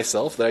sure of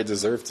myself that I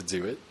deserve to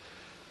do it,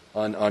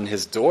 on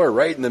his door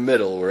right in the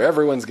middle where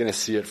everyone's going to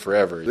see it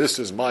forever. This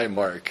is my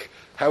mark.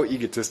 How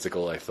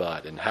egotistical, I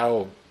thought, and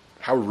how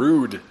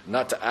rude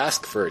not to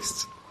ask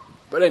first.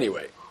 But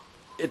anyway,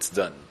 it's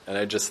done. And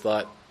I just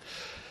thought,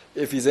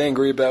 if he's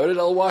angry about it,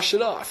 I'll wash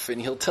it off,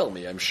 and he'll tell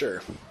me, I'm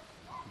sure.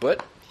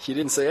 But he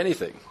didn't say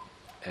anything,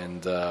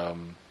 and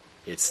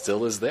it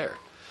still is there.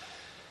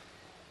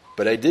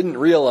 But I didn't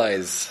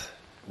realize,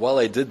 while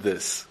I did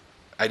this,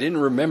 I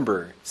didn't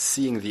remember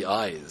seeing the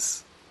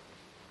eyes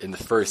in the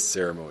first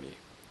ceremony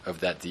of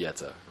that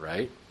Dieta,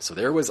 right? So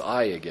there was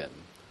I again,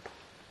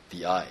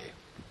 the eye.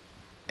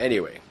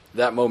 Anyway,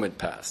 that moment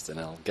passed, and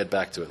I'll get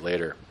back to it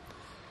later.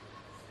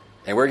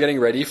 And we're getting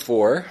ready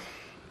for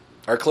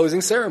our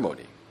closing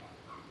ceremony.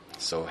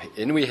 So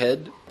in we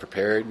head,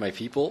 prepared my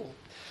people.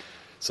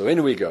 So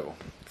in we go.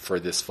 for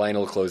this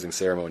final closing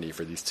ceremony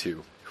for these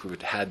two who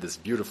had had this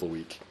beautiful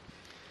week.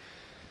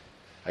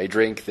 I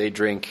drink, they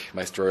drink,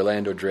 Maestro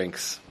Orlando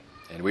drinks,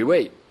 and we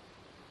wait.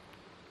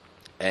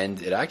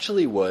 And it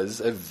actually was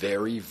a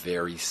very,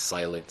 very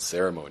silent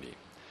ceremony.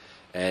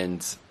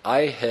 And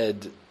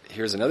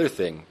here's another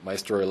thing,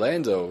 Maestro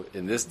Orlando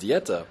in this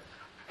Dieta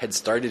had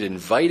started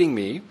inviting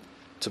me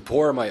to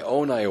pour my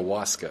own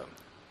ayahuasca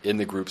in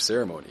the group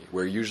ceremony,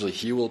 where usually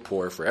he will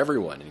pour for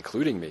everyone,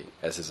 including me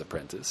as his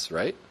apprentice,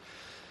 right?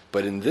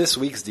 But in this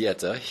week's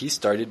Dieta, he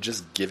started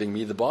just giving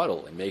me the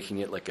bottle and making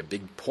it like a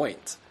big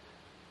point.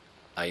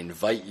 I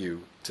invite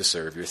you to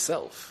serve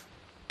yourself.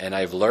 And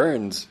I've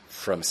learned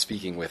from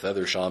speaking with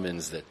other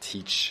shamans that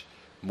teach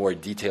more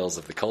details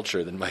of the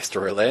culture than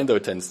Maestro Orlando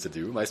tends to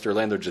do. Maestro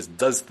Orlando just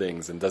does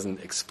things and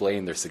doesn't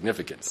explain their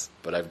significance.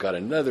 But I've got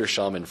another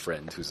shaman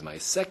friend who's my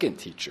second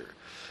teacher,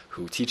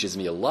 who teaches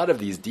me a lot of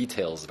these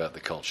details about the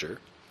culture.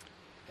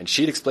 And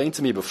she'd explained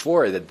to me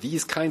before that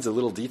these kinds of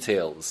little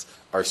details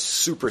are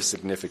super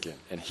significant.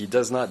 And he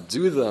does not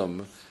do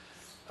them,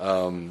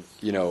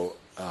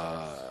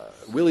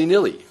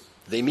 willy-nilly.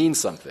 They mean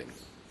something.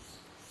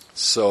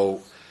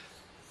 So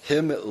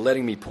him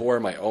letting me pour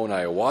my own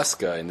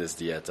ayahuasca in this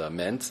Dieta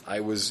meant I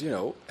was,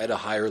 at a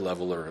higher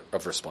level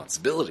of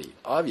responsibility,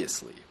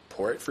 obviously.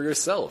 Pour it for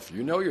yourself.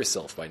 You know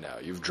yourself by now.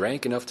 You've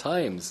drank enough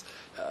times.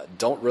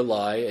 Don't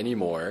rely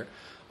anymore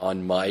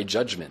on my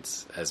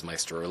judgments as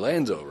Maestro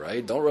Orlando,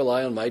 right? Don't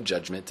rely on my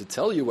judgment to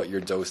tell you what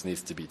your dose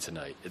needs to be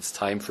tonight. It's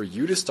time for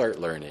you to start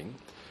learning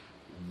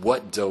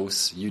what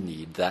dose you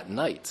need that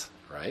night,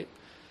 right?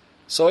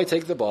 So I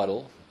take the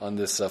bottle on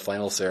this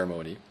final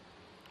ceremony,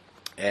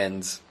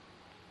 and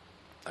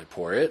I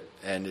pour it,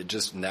 and it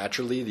just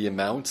naturally, the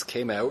amount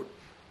came out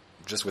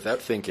just without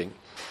thinking.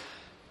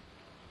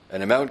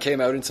 An amount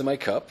came out into my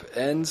cup,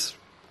 and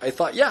I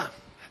thought, yeah,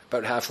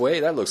 about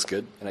halfway, that looks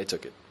good, and I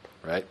took it,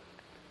 right?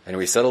 And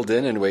we settled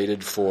in and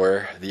waited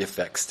for the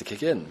effects to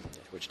kick in,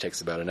 which takes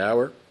about an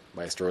hour.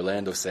 Maestro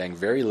Orlando sang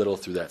very little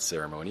through that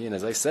ceremony, and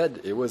as I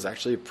said, it was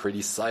actually a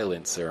pretty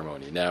silent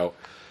ceremony. Now,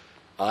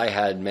 I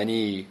had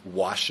many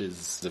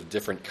washes of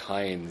different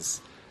kinds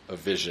of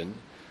vision,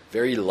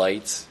 very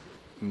light,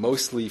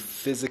 mostly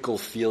physical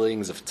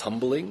feelings of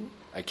tumbling.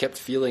 I kept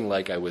feeling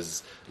like I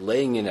was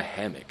laying in a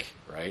hammock,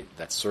 right?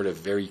 That sort of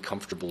very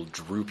comfortable,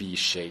 droopy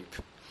shape.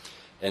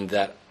 And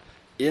that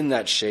in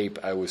that shape,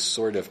 I was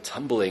sort of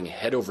tumbling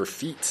head over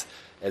feet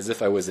as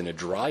if I was in a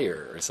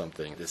dryer or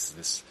something.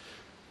 This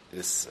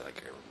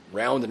like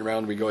round and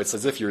round we go. It's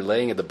as if you're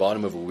laying at the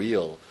bottom of a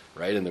wheel,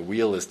 right? And the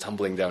wheel is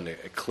tumbling down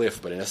a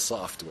cliff, but in a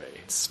soft way.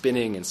 It's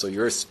spinning, and so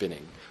you're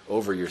spinning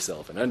over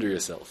yourself and under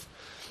yourself.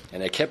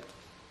 And I kept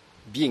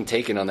being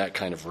taken on that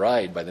kind of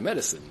ride by the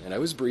medicine. And I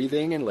was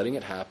breathing and letting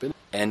it happen.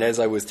 And as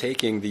I was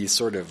taking these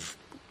sort of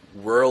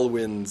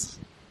whirlwind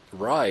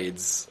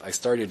rides, I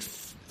started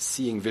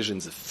seeing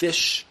visions of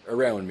fish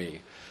around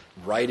me,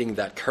 riding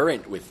that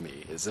current with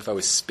me, as if I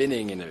was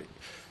spinning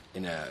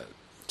in a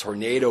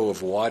tornado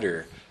of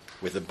water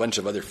with a bunch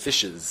of other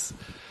fishes.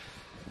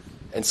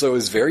 And so it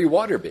was very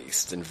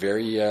water-based and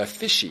very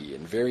fishy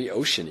and very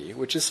oceany,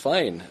 which is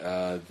fine.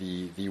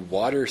 The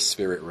water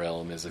spirit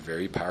realm is a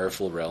very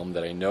powerful realm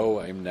that I know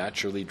I'm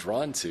naturally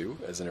drawn to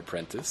as an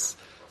apprentice.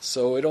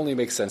 So it only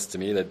makes sense to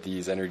me that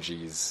these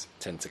energies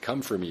tend to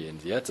come for me in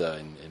Dieta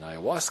and in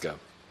Ayahuasca.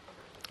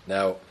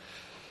 Now,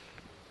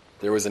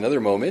 there was another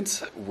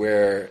moment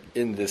where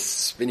in this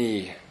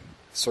spinny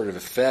sort of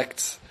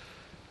effect,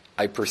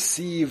 I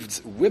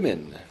perceived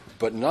women,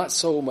 but not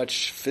so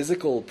much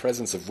physical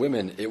presence of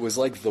women. It was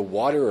like the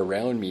water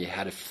around me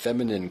had a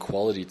feminine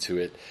quality to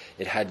it.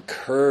 It had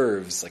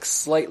curves, like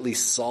slightly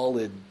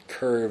solid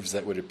curves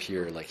that would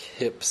appear, like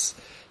hips,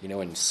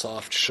 and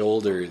soft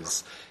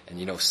shoulders,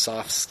 and,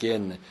 soft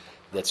skin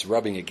that's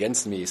rubbing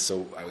against me.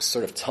 So I was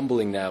sort of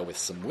tumbling now with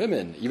some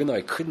women, even though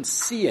I couldn't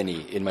see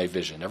any in my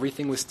vision.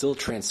 Everything was still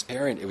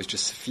transparent. It was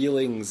just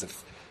feelings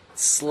of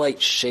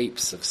slight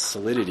shapes of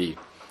solidity.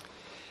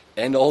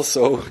 And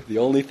also, the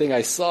only thing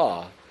I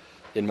saw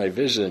in my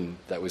vision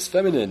that was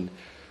feminine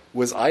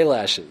was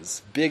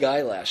eyelashes, big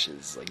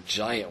eyelashes, like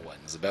giant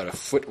ones, about a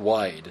foot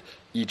wide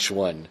each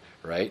one,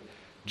 right?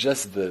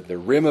 Just the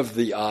rim of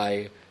the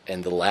eye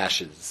and the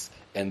lashes.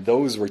 And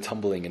those were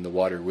tumbling in the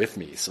water with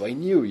me. So I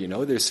knew,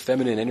 there's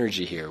feminine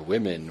energy here.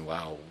 Women,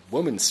 wow,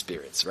 woman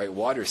spirits, right?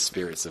 Water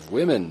spirits of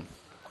women,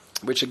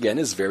 which again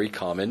is very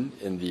common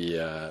in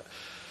the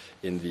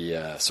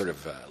sort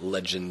of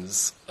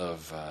legends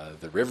of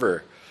the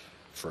river.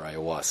 For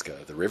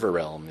ayahuasca, the river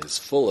realm is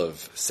full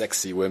of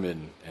sexy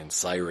women and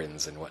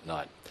sirens and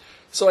whatnot.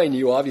 So I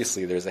knew,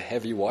 obviously, there's a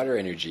heavy water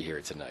energy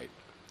here tonight.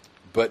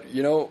 But,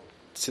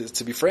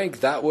 to be frank,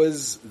 that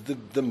was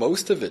the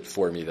most of it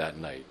for me that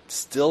night.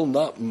 Still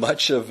not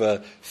much of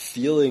a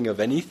feeling of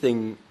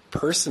anything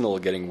personal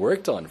getting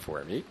worked on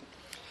for me.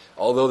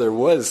 Although there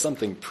was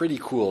something pretty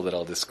cool that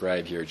I'll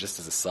describe here, just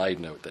as a side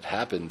note, that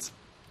happened.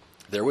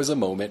 There was a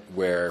moment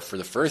where, for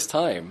the first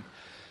time,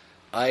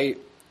 I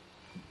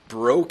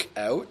broke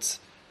out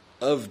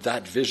of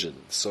that vision.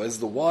 So as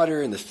the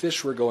water and the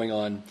fish were going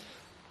on,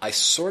 I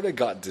sort of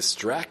got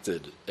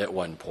distracted at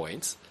one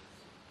point,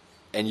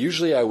 and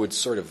usually I would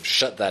sort of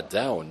shut that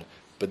down,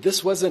 but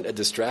this wasn't a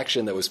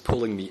distraction that was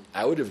pulling me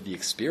out of the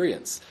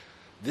experience.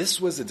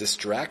 This was a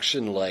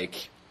distraction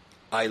like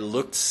I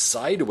looked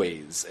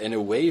sideways and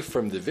away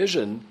from the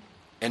vision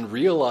and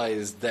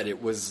realized that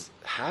it was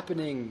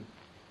happening,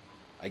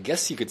 I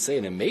guess you could say,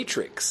 in a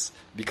matrix,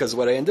 because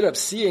what I ended up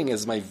seeing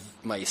is my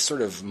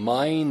sort of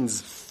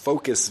mind's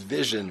focus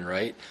vision,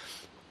 right,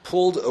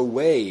 pulled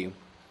away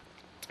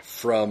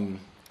from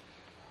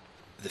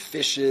the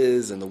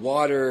fishes and the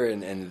water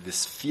and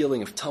this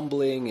feeling of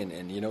tumbling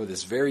and you know,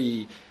 this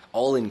very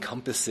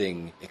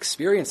all-encompassing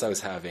experience I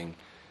was having.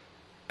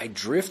 I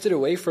drifted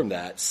away from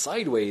that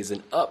sideways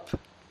and up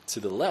to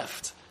the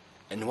left.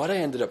 And what I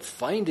ended up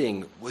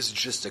finding was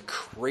just a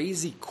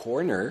crazy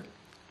corner,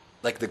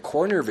 like the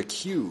corner of a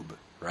cube,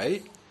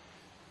 right?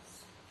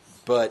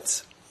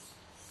 But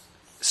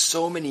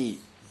so many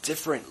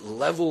different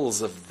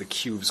levels of the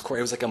cube's corner.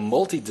 It was like a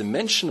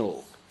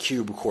multi-dimensional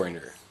cube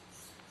corner.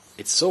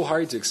 It's so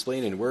hard to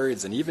explain in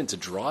words, and even to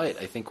draw it,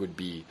 I think, would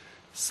be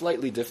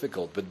slightly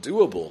difficult, but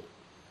doable.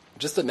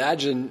 Just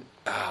imagine,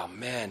 oh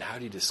man, how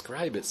do you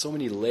describe it? So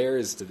many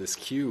layers to this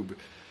cube.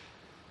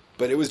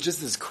 But it was just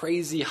this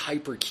crazy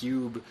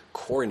hypercube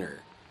corner.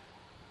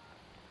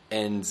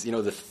 And, you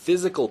know, the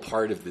physical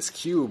part of this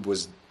cube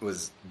was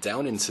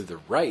down and to the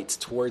right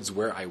towards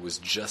where I was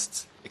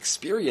just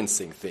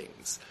experiencing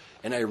things.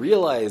 And I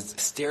realized,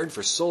 I stared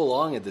for so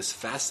long at this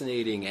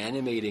fascinating,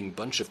 animating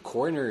bunch of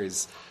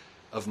corners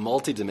of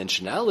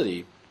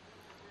multidimensionality,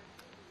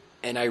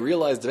 and I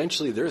realized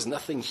eventually there's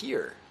nothing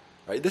here,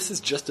 right? This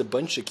is just a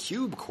bunch of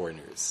cube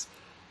corners.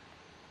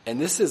 And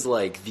this is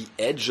like the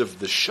edge of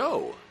the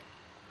show.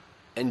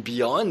 And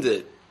beyond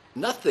it,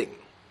 nothing.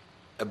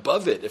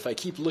 Above it, if I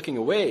keep looking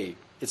away,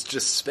 it's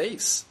just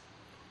space.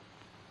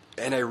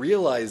 And I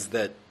realized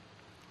that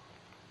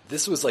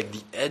this was like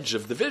the edge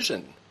of the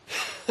vision.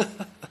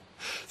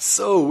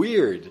 So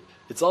weird.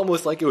 It's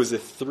almost like it was a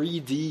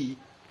 3D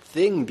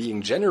thing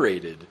being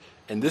generated,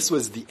 and this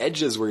was the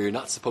edges where you're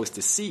not supposed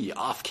to see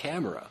off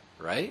camera,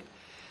 right?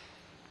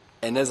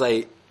 And as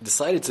I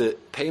decided to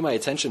pay my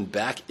attention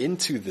back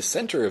into the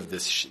center of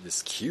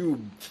this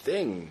cube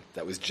thing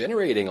that was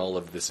generating all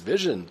of this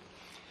vision,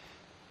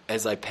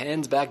 as I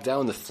panned back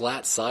down the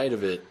flat side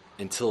of it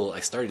until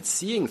I started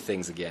seeing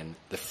things again,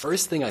 the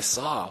first thing I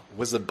saw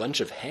was a bunch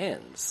of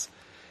hands.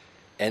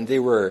 And they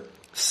were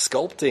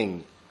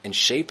sculpting and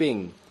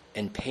shaping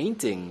and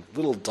painting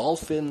little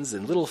dolphins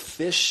and little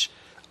fish,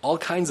 all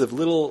kinds of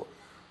little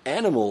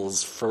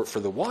animals for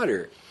the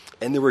water.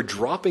 And they were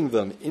dropping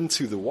them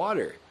into the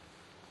water.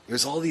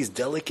 There's all these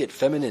delicate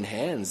feminine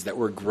hands that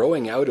were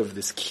growing out of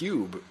this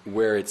cube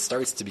where it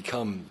starts to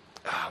become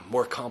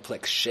more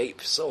complex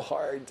shape. So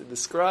hard to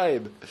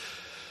describe.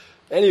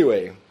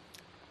 Anyway,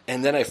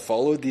 and then I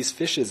followed these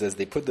fishes as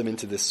they put them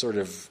into this sort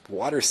of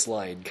water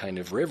slide kind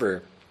of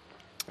river.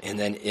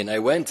 And I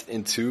went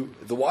into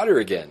the water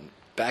again,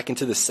 back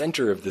into the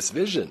center of this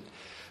vision.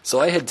 So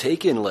I had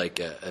taken like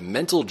a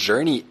mental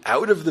journey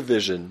out of the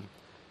vision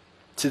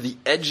to the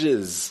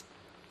edges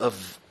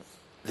of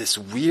this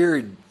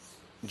weird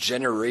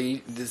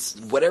this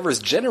whatever's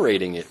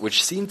generating it,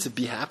 which seemed to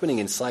be happening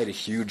inside a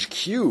huge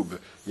cube.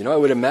 You know, I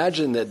would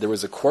imagine that there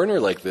was a corner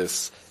like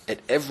this at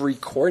every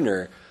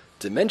corner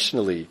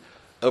dimensionally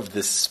of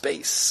this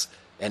space.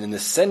 And in the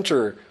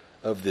center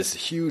of this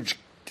huge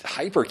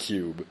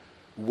hypercube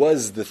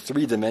was the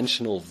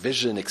three-dimensional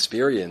vision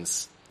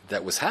experience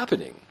that was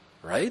happening,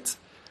 right?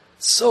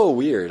 So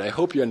weird. I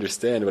hope you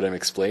understand what I'm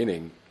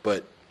explaining,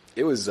 but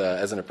it was,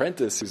 as an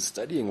apprentice who's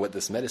studying what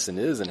this medicine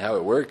is and how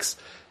it works,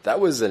 that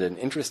was at an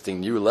interesting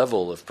new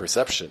level of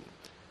perception,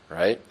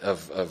 right?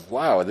 Of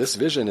wow, this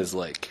vision is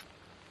like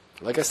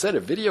I said, a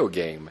video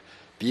game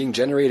being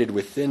generated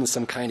within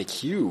some kind of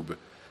cube,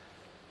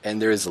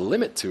 and there is a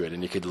limit to it,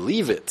 and you could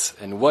leave it.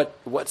 And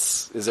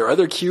is there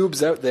other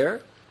cubes out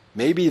there?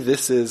 Maybe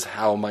this is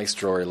how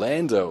Maestro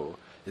Orlando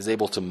is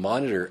able to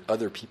monitor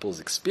other people's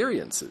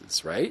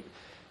experiences, right?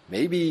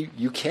 Maybe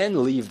you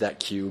can leave that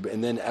cube,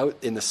 and then out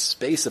in the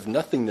space of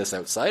nothingness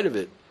outside of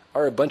it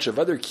are a bunch of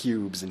other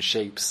cubes and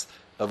shapes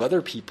of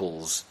other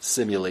people's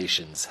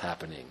simulations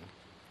happening.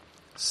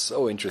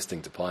 So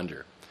interesting to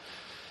ponder.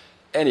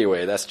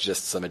 Anyway, that's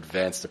just some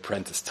advanced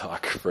apprentice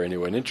talk for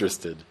anyone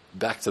interested.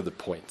 Back to the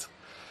point.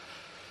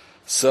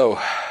 So,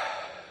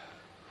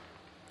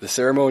 the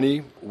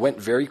ceremony went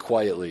very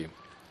quietly.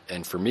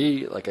 And for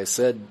me, like I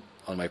said,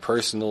 on my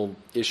personal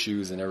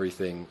issues and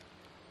everything,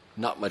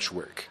 not much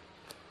work,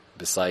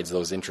 besides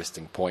those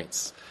interesting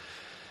points.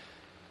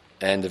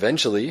 And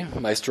eventually,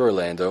 Maestro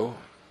Orlando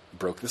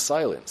broke the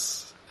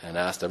silence and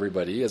asked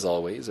everybody, as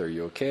always, "Are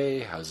you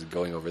okay? How's it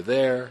going over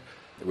there?"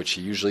 Which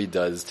he usually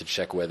does to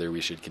check whether we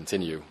should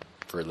continue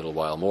for a little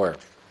while more.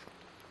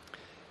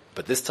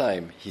 But this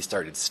time, he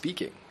started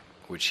speaking,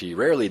 which he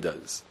rarely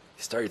does.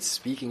 He started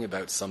speaking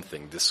about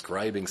something,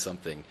 describing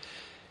something.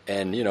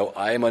 And, you know,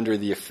 I'm under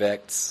the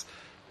effects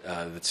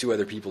The two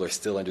other people are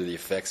still under the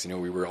effects.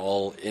 We were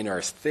all in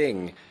our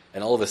thing,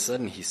 and all of a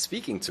sudden he's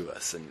speaking to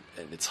us, and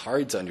it's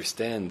hard to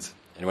understand.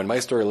 And when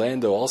Maestro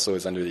Orlando also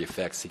is under the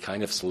effects, he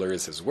kind of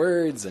slurs his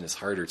words, and it's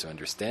harder to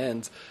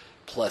understand.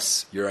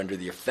 Plus, you're under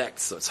the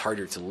effects, so it's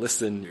harder to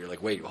listen. You're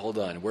like, wait, hold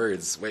on,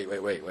 words, wait.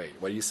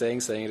 What are you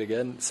saying? Saying it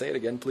again? Say it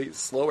again, please,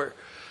 slower.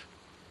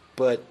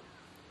 But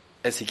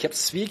as he kept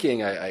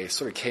speaking, I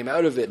sort of came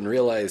out of it and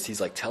realized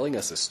he's like telling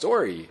us a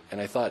story.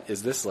 And I thought,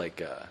 is this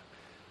like a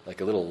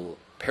little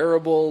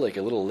parable, like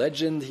a little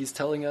legend he's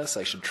telling us?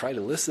 I should try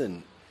to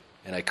listen.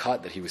 And I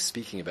caught that he was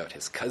speaking about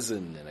his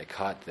cousin, and I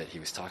caught that he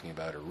was talking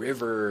about a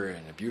river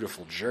and a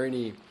beautiful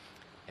journey.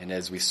 And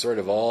as we sort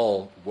of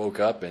all woke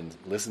up and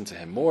listened to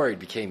him more, it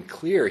became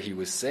clear he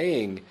was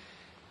saying,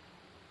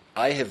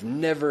 I have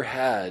never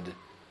had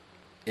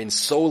in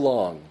so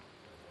long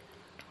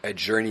a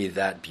journey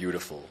that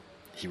beautiful,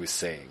 he was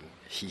saying.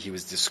 He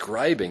was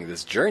describing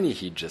this journey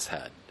he'd just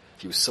had.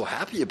 He was so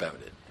happy about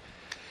it.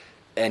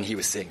 And he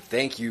was saying,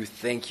 thank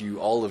you,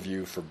 all of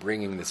you, for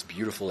bringing this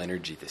beautiful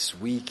energy this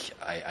week.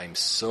 I'm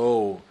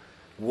so...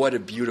 What a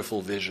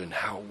beautiful vision.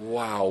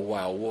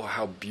 Wow,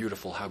 how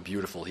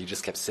beautiful. He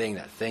just kept saying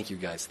that. Thank you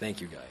guys,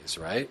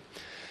 right?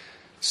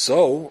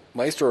 So,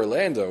 Maestro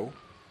Orlando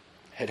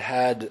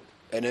had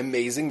an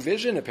amazing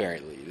vision,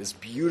 apparently. This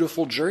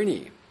beautiful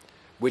journey,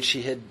 which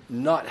he had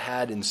not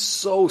had in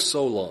so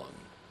long,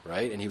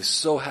 right? And he was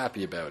so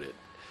happy about it.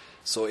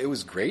 So it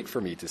was great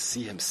for me to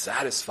see him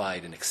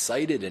satisfied and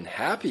excited and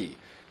happy.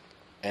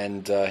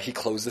 And he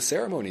closed the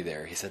ceremony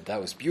there. He said,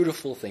 that was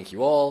beautiful. Thank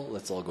you all.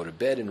 Let's all go to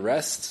bed and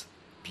rest.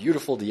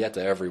 Beautiful dieta,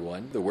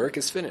 everyone. The work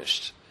is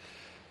finished.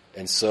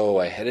 And so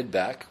I headed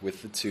back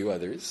with the two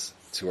others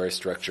to our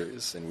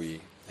structures, and we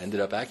ended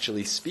up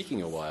actually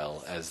speaking a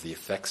while as the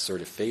effects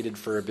sort of faded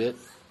for a bit.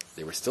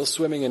 They were still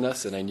swimming in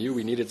us, and I knew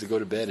we needed to go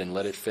to bed and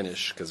let it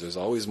finish, because there's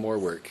always more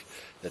work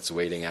that's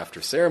waiting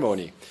after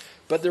ceremony.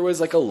 But there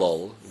was like a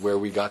lull where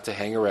we got to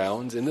hang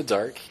around in the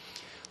dark,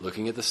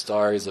 looking at the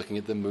stars, looking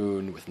at the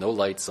moon with no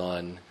lights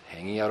on,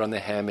 hanging out on the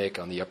hammock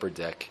on the upper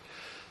deck,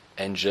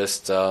 and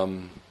just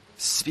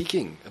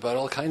speaking about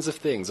all kinds of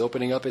things,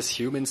 opening up as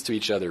humans to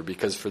each other,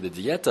 because for the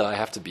dieta I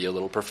have to be a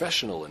little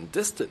professional and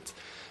distant.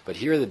 But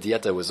here the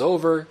dieta was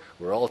over,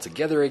 we're all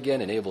together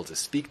again and able to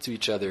speak to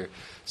each other,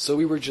 so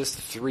we were just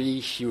three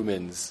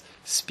humans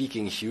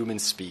speaking human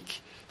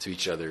speak to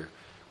each other,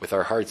 with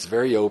our hearts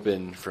very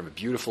open from a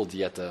beautiful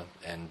dieta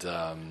and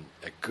a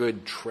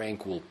good,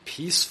 tranquil,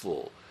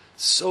 peaceful,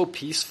 so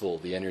peaceful,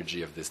 the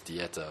energy of this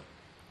dieta,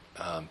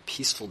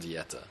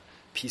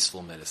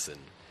 peaceful medicine.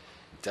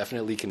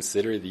 Definitely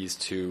consider these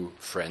two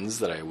friends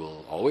that I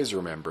will always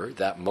remember.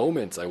 That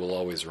moment I will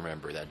always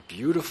remember. That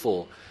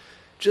beautiful,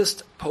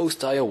 just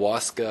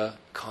post-ayahuasca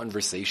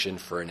conversation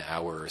for an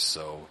hour or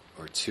so,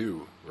 or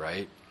two,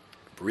 right?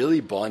 Really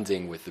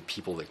bonding with the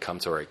people that come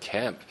to our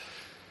camp.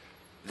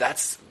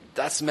 That's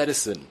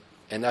medicine.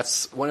 And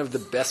that's one of the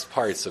best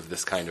parts of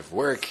this kind of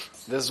work.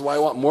 This is why I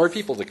want more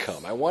people to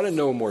come. I want to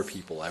know more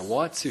people. I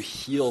want to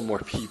heal more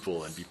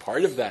people and be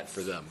part of that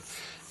for them.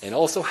 And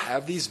also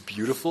have these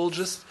beautiful,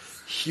 just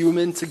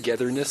human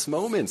togetherness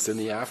moments in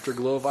the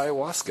afterglow of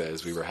ayahuasca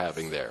as we were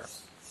having there.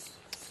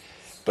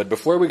 But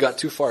before we got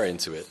too far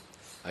into it,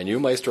 I knew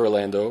Maestro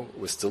Orlando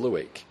was still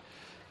awake,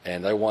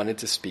 and I wanted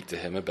to speak to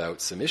him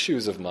about some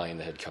issues of mine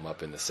that had come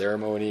up in the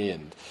ceremony.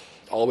 And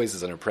always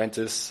as an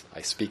apprentice,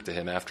 I speak to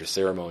him after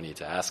ceremony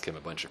to ask him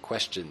a bunch of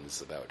questions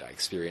about, I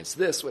experienced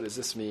this, what does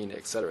this mean,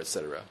 etc.,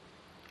 etc.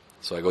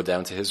 So I go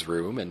down to his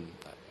room, and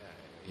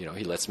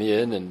he lets me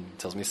in and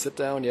tells me, sit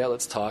down, yeah,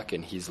 let's talk.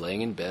 And he's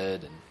laying in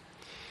bed and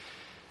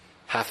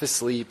half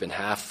asleep and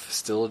half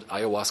still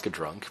ayahuasca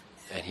drunk.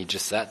 And he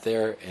just sat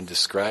there and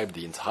described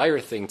the entire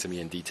thing to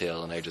me in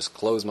detail. And I just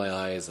closed my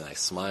eyes and I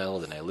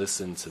smiled and I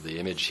listened to the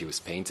image he was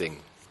painting.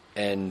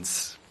 And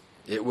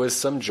it was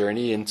some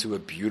journey into a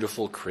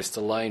beautiful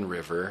crystalline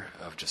river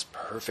of just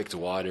perfect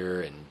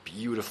water and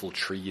beautiful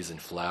trees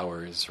and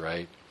flowers,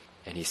 right?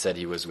 And he said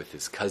he was with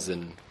his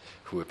cousin,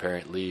 who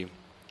apparently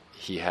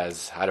he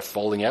has had a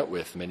falling out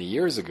with many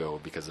years ago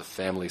because of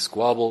family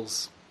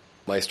squabbles.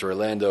 Maestro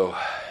Orlando,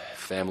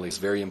 family is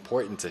very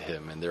important to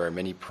him, and there are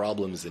many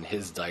problems in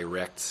his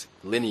direct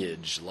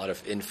lineage, a lot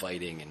of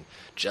infighting and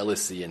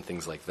jealousy and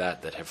things like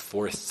that have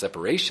forced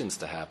separations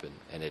to happen,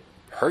 and it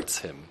hurts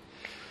him.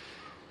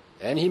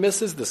 And he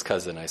misses this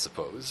cousin, I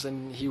suppose,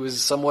 and he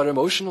was somewhat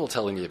emotional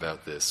telling me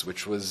about this,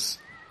 which was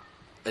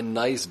a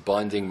nice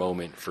bonding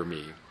moment for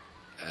me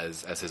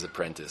as his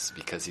apprentice,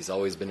 because he's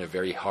always been a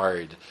very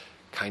hard,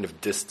 kind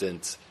of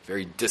distant,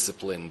 very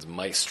disciplined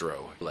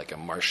maestro, like a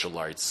martial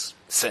arts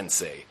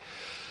sensei.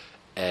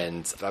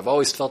 And I've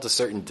always felt a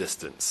certain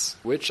distance,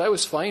 which I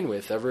was fine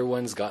with.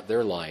 Everyone's got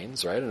their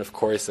lines, right? And of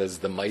course, as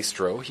the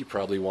maestro, he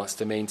probably wants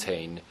to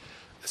maintain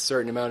a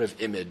certain amount of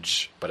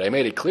image. But I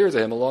made it clear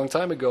to him a long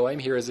time ago, I'm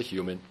here as a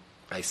human.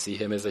 I see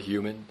him as a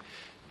human.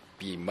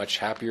 Be much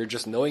happier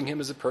just knowing him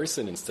as a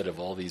person instead of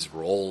all these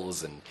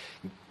roles and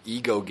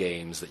ego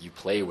games that you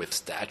play with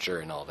stature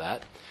and all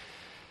that.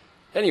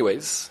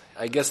 Anyways,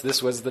 I guess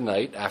this was the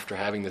night after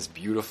having this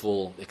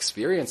beautiful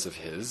experience of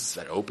his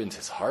that opened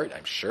his heart,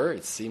 I'm sure.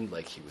 It seemed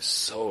like he was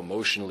so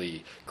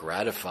emotionally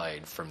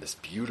gratified from this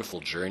beautiful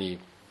journey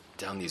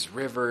down these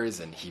rivers,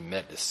 and he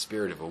met the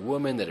spirit of a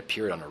woman that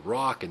appeared on a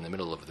rock in the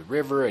middle of the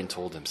river and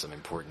told him some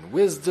important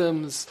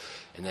wisdoms.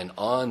 And then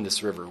on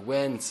this river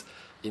went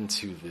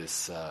into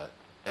this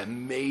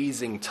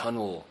amazing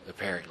tunnel,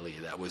 apparently,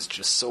 that was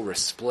just so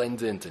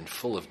resplendent and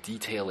full of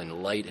detail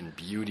and light and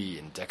beauty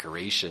and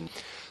decoration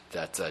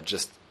that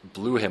just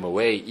blew him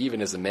away,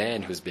 even as a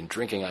man who's been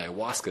drinking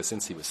ayahuasca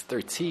since he was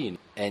 13.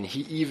 And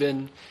he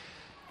even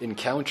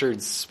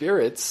encountered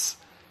spirits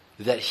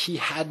that he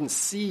hadn't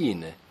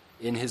seen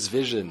in his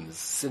visions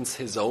since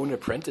his own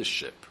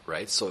apprenticeship,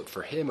 right? So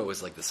for him, it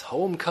was like this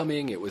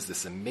homecoming. It was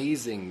this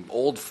amazing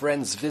old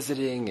friends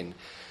visiting, and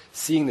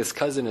seeing this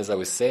cousin, as I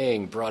was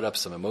saying, brought up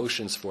some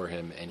emotions for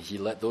him, and he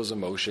let those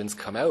emotions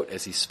come out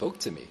as he spoke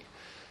to me.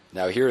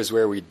 Now here is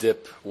where we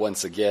dip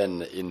once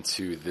again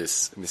into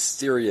this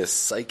mysterious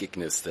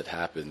psychicness that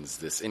happens,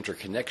 this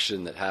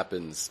interconnection that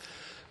happens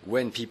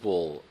when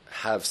people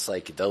have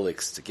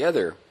psychedelics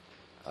together.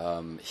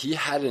 He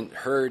hadn't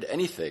heard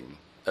anything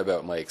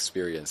about my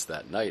experience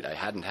that night. I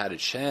hadn't had a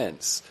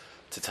chance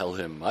to tell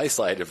him my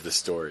side of the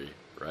story,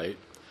 right?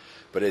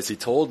 But as he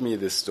told me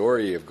this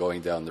story of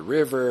going down the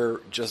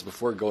river, just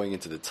before going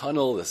into the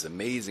tunnel, this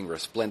amazing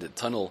resplendent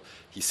tunnel,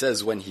 he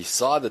says when he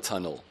saw the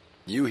tunnel,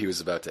 knew he was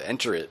about to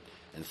enter it,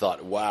 and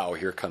thought, wow,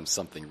 here comes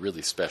something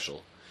really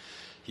special.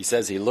 He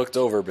says he looked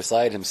over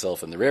beside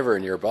himself in the river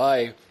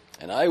nearby,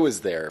 and I was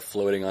there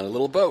floating on a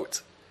little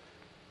boat.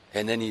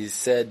 And then he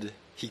said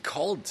he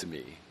called to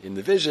me. In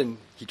the vision,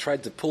 he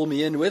tried to pull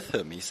me in with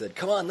him. He said,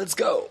 come on, let's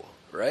go,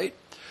 right?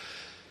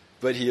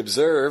 But he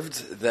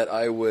observed that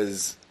I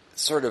was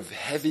sort of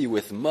heavy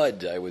with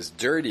mud. I was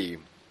dirty.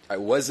 I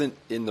wasn't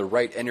in the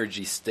right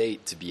energy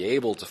state to be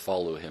able to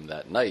follow him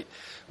that night,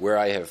 where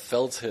I have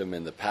felt him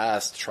in the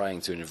past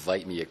trying to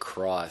invite me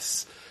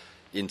across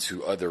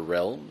into other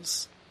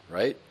realms,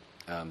 right?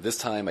 This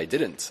time I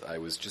didn't. I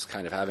was just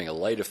kind of having a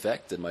light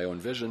effect in my own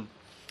vision.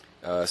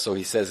 So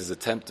he says his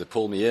attempt to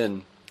pull me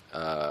in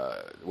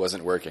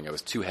wasn't working. I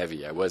was too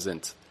heavy. I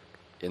wasn't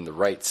in the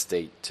right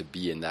state to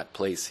be in that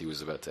place he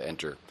was about to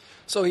enter.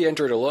 So he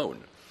entered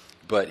alone.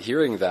 But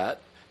hearing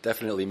that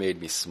definitely made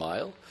me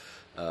smile.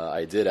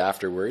 I did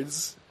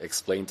afterwards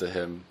explain to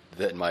him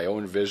that my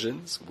own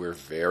visions were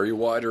very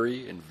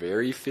watery and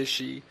very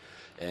fishy,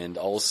 and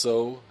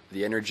also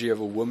the energy of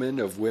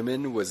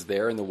women was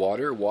there in the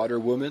water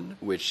woman,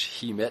 which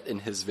he met in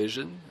his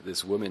vision.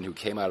 This woman who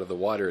came out of the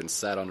water and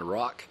sat on a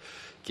rock,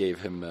 gave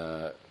him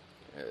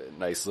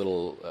nice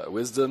little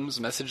wisdoms,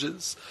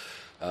 messages.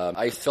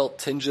 I felt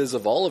tinges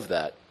of all of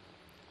that.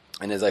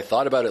 And as I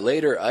thought about it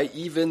later, I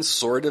even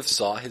sort of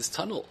saw his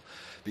tunnel,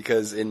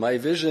 because in my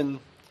vision,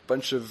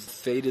 bunch of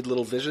faded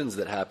little visions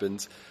that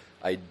happened,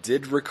 I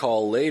did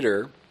recall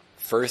later,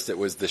 first it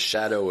was the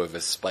shadow of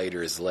a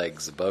spider's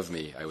legs above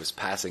me. I was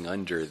passing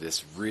under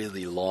this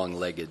really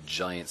long-legged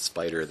giant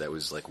spider that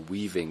was like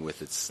weaving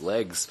with its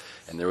legs,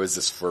 and there was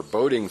this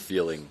foreboding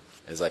feeling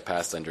as I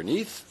passed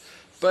underneath.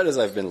 But as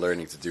I've been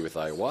learning to do with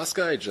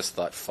ayahuasca, I just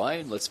thought,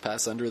 fine, let's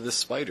pass under this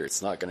spider.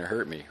 It's not going to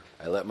hurt me.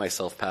 I let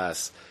myself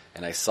pass,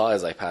 and I saw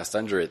as I passed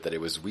under it that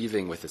it was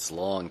weaving with its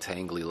long,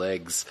 tangly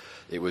legs.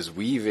 It was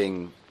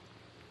weaving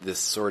this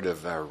sort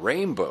of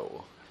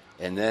rainbow.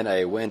 And then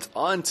I went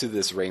onto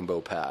this rainbow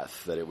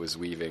path that it was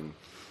weaving.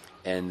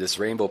 And this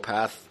rainbow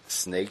path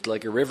snaked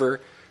like a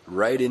river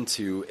right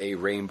into a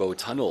rainbow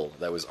tunnel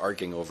that was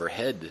arcing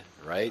overhead,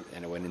 right?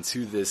 And it went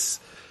into this,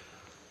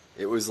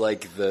 it was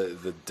like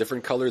the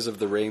different colors of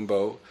the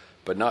rainbow,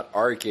 but not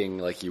arcing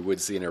like you would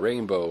see in a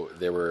rainbow.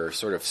 There were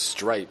sort of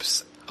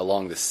stripes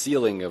along the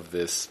ceiling of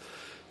this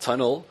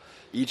tunnel,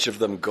 each of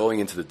them going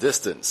into the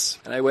distance.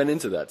 And I went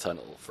into that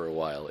tunnel for a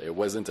while. It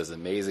wasn't as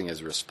amazing,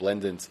 as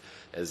resplendent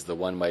as the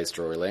one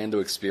Maestro Orlando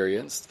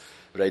experienced,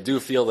 but I do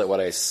feel that what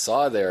I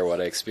saw there,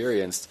 what I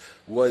experienced,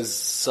 was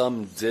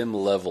some dim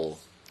level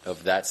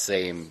of that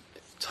same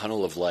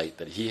tunnel of light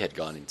that he had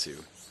gone into.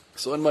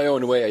 So in my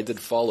own way, I did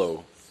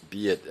follow,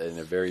 be it in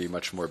a very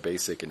much more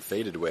basic and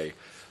faded way.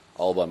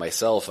 All by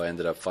myself, I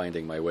ended up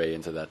finding my way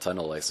into that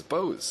tunnel, I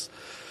suppose.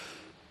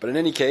 But in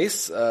any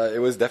case,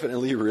 it was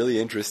definitely really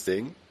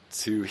interesting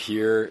to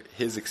hear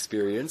his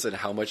experience and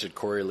how much it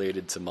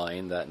correlated to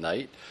mine that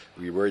night.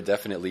 We were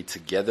definitely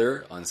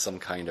together on some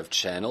kind of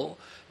channel,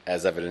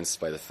 as evidenced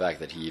by the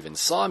fact that he even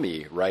saw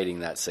me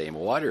riding that same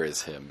water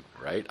as him,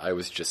 right? I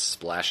was just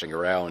splashing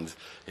around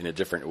in a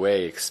different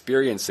way,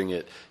 experiencing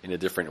it in a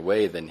different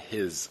way than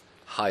his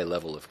high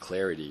level of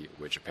clarity,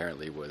 which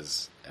apparently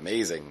was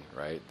amazing,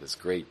 right? This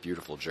great,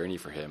 beautiful journey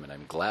for him, and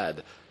I'm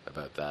glad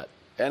about that.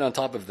 And on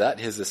top of that,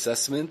 his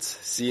assessment,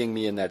 seeing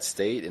me in that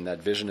state, in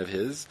that vision of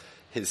his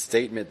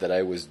statement that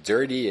I was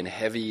dirty and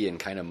heavy and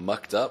kind of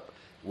mucked up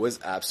was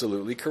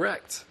absolutely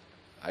correct.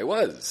 I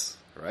was,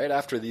 right?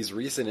 After these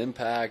recent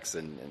impacts,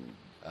 and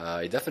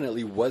I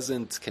definitely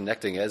wasn't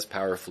connecting as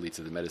powerfully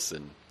to the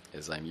medicine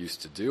as I'm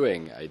used to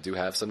doing, I do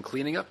have some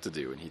cleaning up to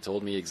do. And he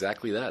told me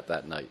exactly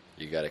that night.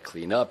 You got to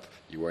clean up.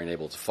 You weren't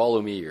able to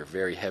follow me. You're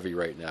very heavy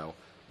right now.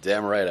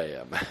 Damn right I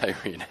am. I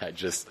mean, I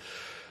just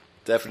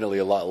definitely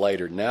a lot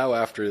lighter now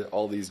after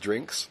all these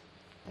drinks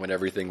when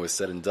everything was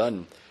said and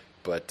done.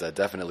 But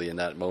definitely in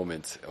that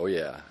moment, oh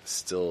yeah,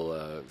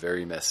 still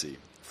very messy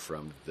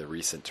from the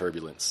recent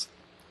turbulence.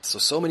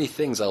 So many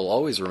things I'll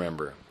always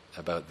remember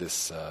about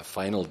this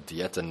final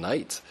Dieta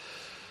night.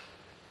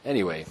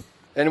 Anyway,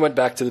 and went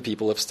back to the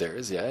people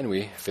upstairs, yeah, and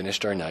we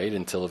finished our night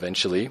until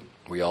eventually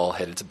we all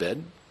headed to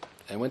bed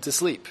and went to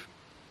sleep.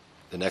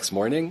 The next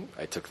morning,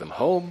 I took them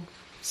home,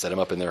 set them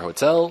up in their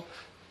hotel.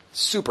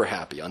 Super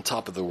happy, on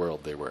top of the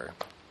world they were,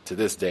 to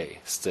this day,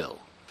 still.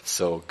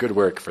 So good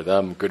work for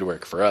them, good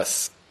work for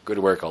us, good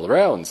work all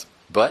around.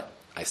 But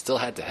I still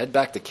had to head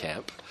back to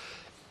camp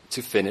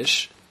to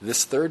finish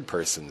this third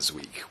person's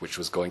week, which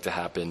was going to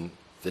happen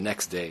the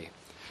next day.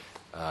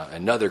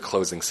 Another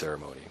closing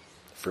ceremony.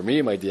 For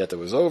me, my dieta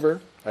was over.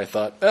 I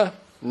thought,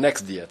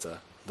 next dieta,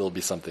 there'll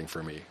be something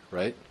for me,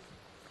 right?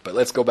 But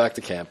let's go back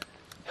to camp,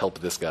 help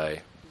this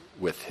guy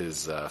with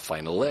his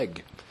final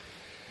leg.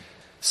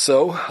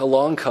 So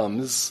along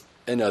comes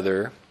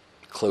another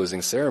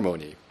closing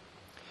ceremony.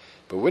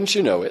 But wouldn't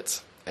you know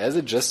it, as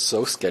it just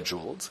so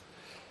scheduled,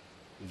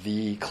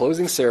 the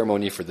closing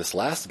ceremony for this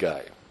last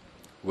guy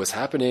was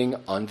happening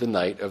on the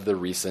night of the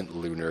recent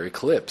lunar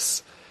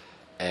eclipse.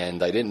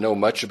 And I didn't know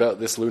much about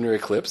this lunar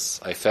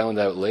eclipse. I found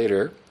out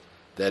later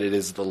that it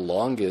is the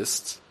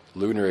longest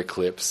lunar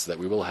eclipse that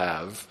we will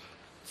have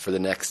for the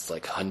next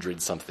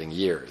 100-something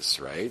years,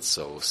 right?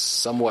 So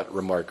somewhat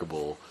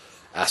remarkable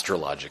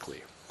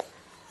astrologically.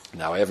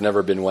 Now, I have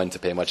never been one to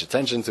pay much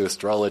attention to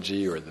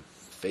astrology or the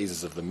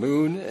phases of the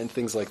moon and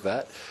things like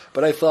that,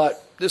 but I thought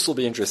this will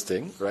be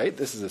interesting, right?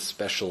 This is a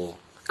special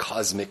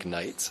cosmic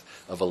night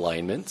of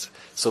alignment,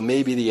 so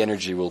maybe the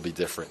energy will be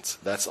different.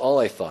 That's all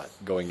I thought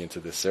going into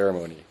this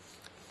ceremony.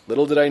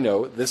 Little did I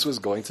know this was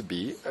going to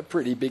be a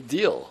pretty big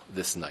deal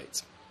this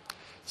night.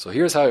 So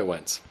here's how it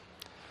went.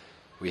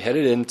 We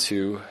headed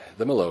into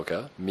the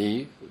Maloka,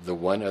 me, the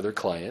one other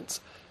client,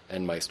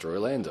 and Maestro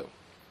Orlando.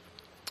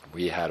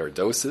 We had our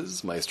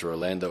doses. Maestro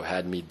Orlando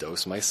had me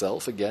dose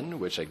myself again,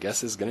 which I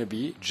guess is going to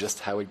be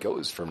just how it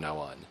goes from now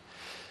on.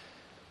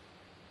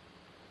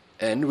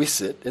 And we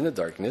sit in the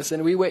darkness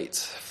and we wait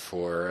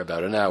for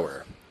about an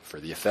hour for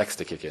the effects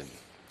to kick in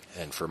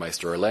and for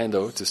Maestro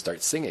Orlando to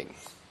start singing.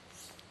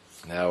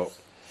 Now,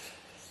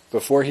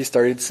 before he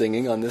started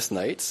singing on this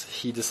night,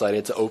 he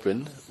decided to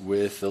open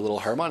with a little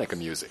harmonica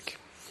music.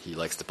 He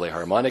likes to play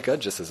harmonica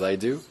just as I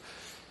do,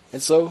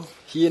 and so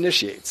he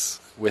initiates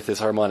with his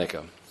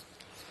harmonica.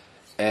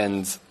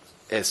 And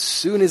as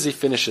soon as he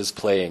finishes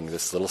playing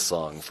this little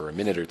song for a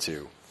minute or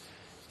two,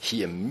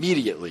 he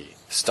immediately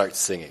starts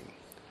singing.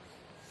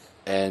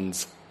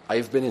 And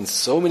I've been in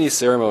so many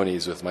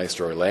ceremonies with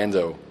Maestro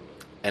Orlando,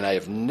 and I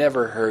have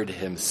never heard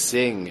him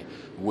sing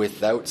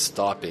without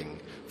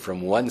stopping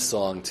from one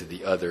song to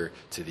the other,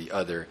 to the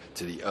other,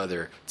 to the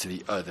other, to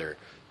the other,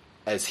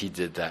 as he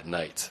did that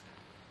night.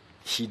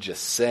 He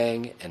just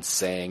sang and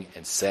sang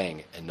and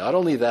sang. And not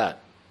only that,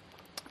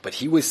 but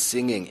he was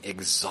singing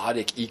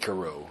exotic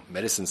Icaro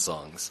medicine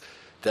songs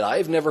that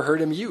I've never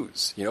heard him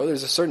use. You know,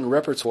 there's a certain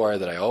repertoire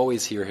that I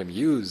always hear him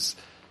use,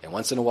 and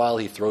once in a while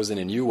he throws in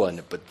a new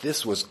one, but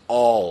this was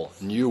all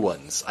new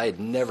ones. I had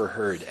never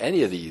heard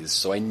any of these,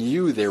 so I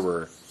knew they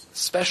were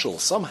special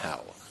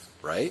somehow,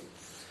 right?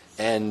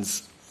 And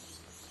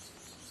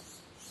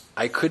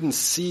I couldn't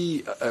see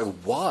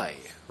why,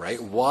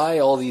 right? Why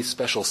all these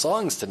special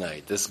songs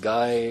tonight? This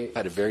guy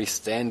had a very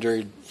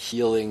standard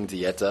healing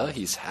dieta.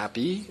 He's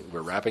happy.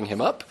 We're wrapping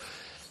him up.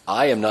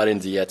 I am not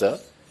in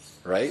dieta,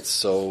 right?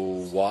 So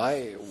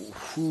why?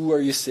 Who are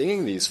you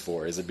singing these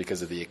for? Is it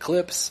because of the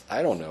eclipse?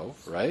 I don't know,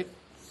 right?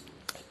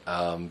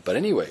 But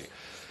anyway,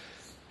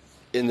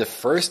 in the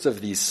first of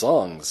these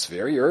songs,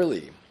 very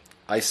early,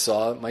 I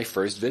saw my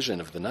first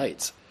vision of the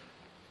night.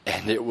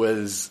 And it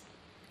was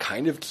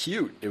kind of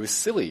cute. It was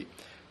silly.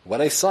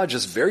 What I saw,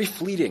 just very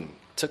fleeting,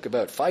 took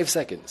about 5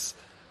 seconds.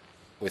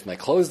 With my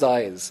closed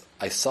eyes,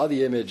 I saw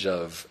the image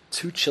of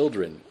 2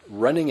 children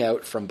running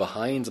out from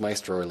behind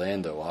Maestro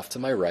Orlando off to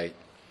my right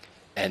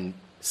and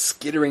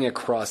skittering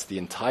across the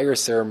entire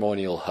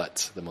ceremonial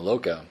hut, the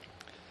Maloka,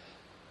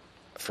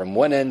 from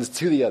one end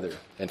to the other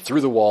and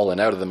through the wall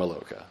and out of the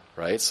Maloka,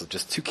 right? So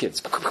just 2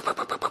 kids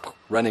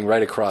running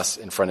right across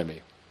in front of me.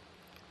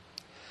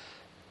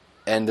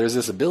 And there's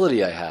this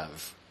ability I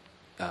have.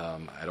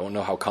 I don't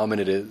know how common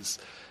it is,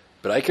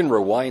 but I can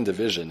rewind a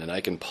vision and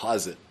I can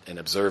pause it and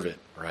observe it,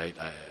 right?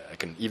 I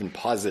can even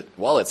pause it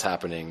while it's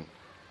happening,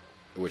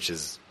 which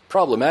is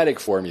problematic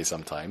for me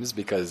sometimes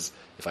because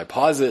if I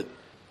pause it,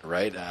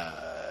 right,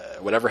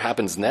 whatever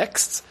happens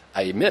next,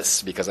 I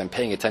miss because I'm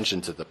paying attention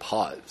to the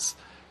pause,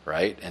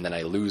 right? And then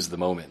I lose the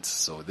moment.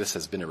 So this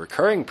has been a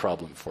recurring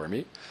problem for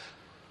me,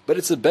 but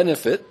it's a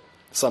benefit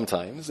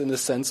sometimes in the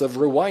sense of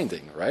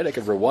rewinding, right? I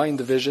could rewind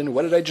the vision.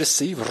 What did I just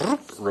see?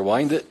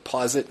 Rewind it,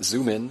 pause it,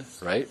 zoom in,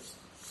 right?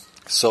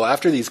 So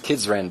after these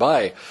kids ran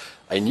by,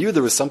 I knew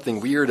there was something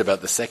weird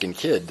about the second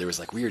kid. There was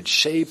like weird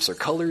shapes or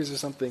colors or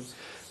something.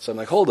 So I'm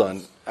like, hold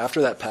on.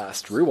 After that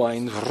passed,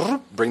 rewind,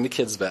 bring the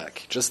kids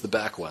back. Just the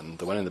back one,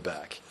 the one in the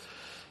back.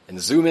 And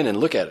zoom in and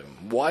look at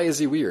him. Why is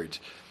he weird?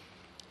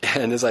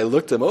 And as I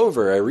looked him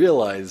over, I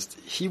realized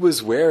he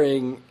was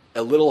wearing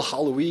a little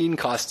Halloween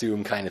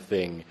costume kind of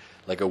thing.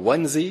 Like a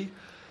onesie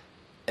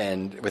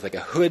and with like a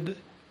hood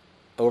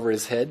over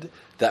his head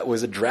that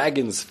was a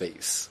dragon's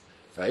face.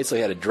 Right? So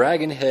he had a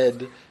dragon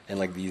head and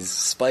like these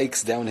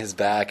spikes down his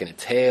back and a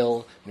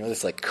tail,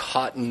 this like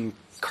cotton,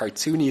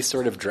 cartoony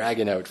sort of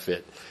dragon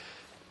outfit.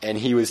 And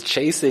he was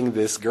chasing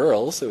this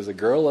girl, so it was a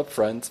girl up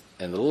front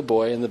and a little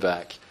boy in the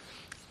back.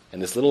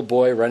 And this little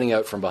boy running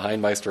out from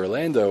behind Meister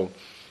Orlando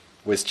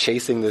was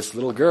chasing this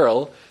little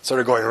girl, sort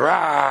of going,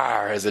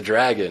 "Rawr," as a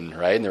dragon,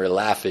 right? And they were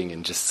laughing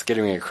and just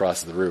skittering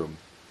across the room.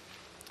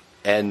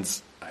 And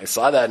I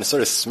saw that and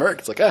sort of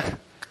smirked. It's like,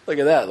 look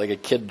at that, like a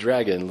kid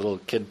dragon, little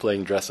kid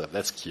playing dress up.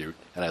 That's cute.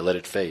 And I let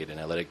it fade and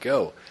I let it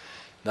go,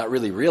 not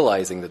really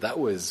realizing that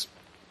was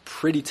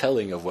pretty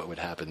telling of what would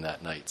happen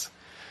that night.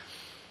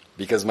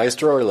 Because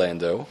Meister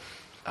Orlando,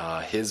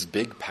 his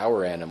big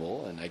power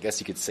animal, and I guess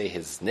you could say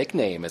his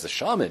nickname as a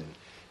shaman,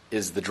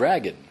 is the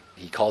dragon.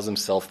 He calls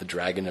himself the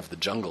dragon of the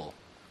jungle.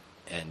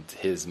 And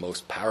his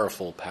most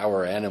powerful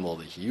power animal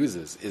that he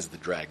uses is the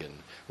dragon,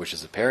 which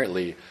is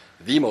apparently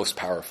the most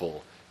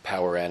powerful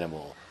power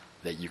animal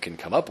that you can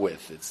come up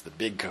with. It's the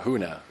big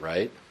kahuna,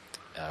 right?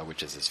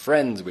 Which is his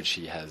friend, which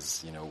he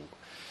has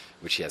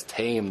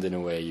tamed in a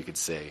way, you could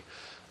say.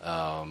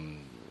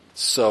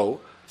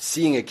 So,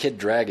 seeing a kid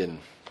dragon,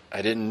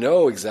 I didn't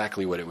know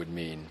exactly what it would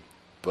mean.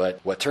 But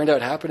what turned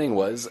out happening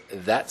was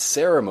that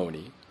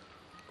ceremony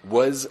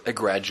was a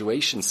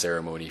graduation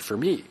ceremony for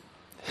me.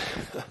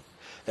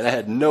 And I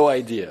had no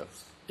idea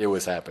it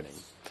was happening.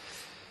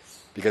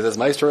 Because as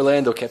Meister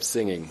Orlando kept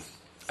singing,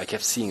 I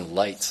kept seeing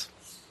light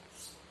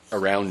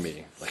around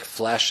me, like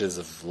flashes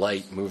of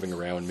light moving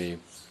around me.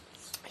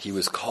 He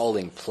was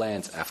calling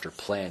plant after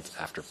plant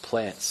after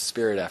plant,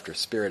 spirit after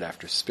spirit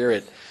after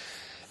spirit.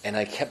 And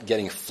I kept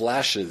getting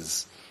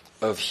flashes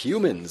of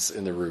humans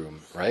in the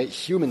room, right?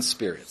 Human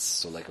spirits.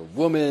 So like a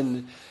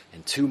woman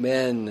and two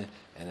men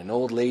and an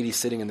old lady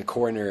sitting in the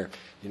corner,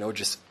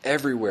 just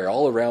everywhere,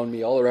 all around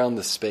me, all around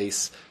the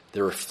space,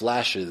 there were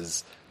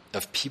flashes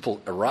of people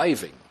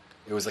arriving.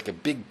 It was like a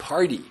big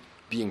party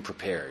being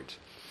prepared.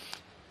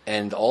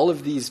 And all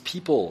of these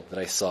people that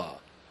I saw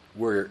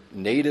were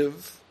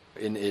native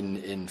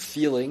in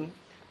feeling,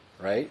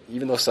 right?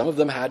 Even though some of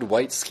them had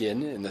white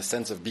skin in the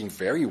sense of being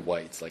very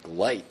white, like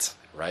light,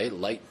 right?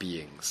 Light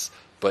beings,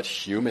 but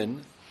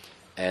human.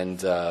 And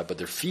but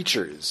their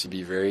features would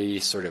be very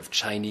sort of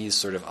Chinese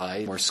sort of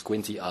eyes, more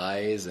squinty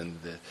eyes, and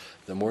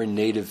the more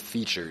native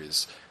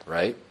features,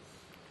 right?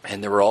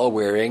 And they were all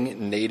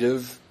wearing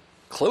native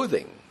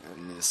clothing,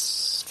 and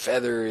this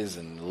feathers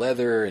and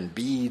leather and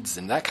beads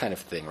and that kind of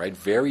thing, right?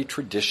 Very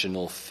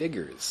traditional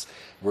figures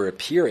were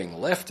appearing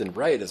left and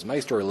right as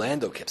Meister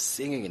Orlando kept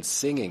singing and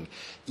singing.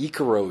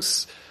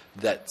 Icaros,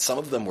 that some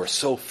of them were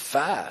so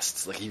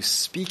fast, like he was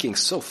speaking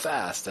so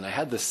fast, and I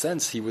had the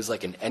sense he was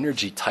like an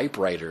energy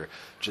typewriter,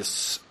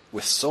 just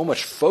with so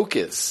much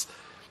focus,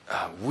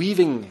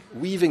 weaving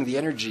the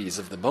energies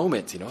of the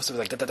moment, so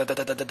like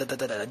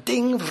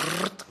ding,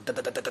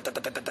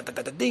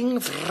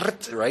 ding,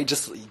 right?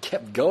 Just he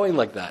kept going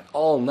like that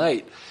all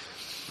night.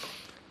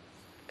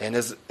 And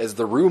as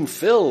the room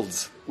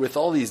filled with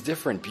all these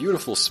different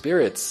beautiful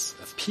spirits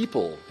of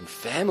people and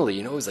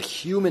family, it was a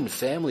human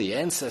family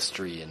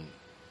ancestry and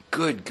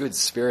good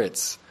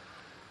spirits.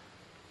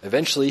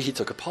 Eventually he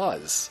took a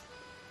pause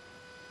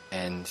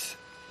and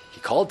he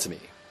called to me.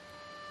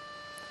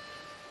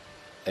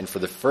 And for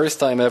the first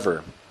time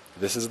ever,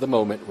 this is the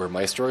moment where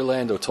Meister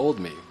Orlando told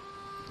me,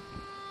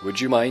 "Would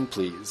you mind,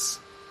 please,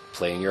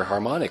 playing your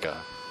harmonica?"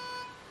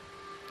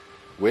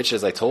 Which,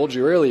 as I told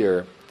you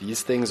earlier,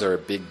 these things are a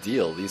big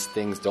deal. These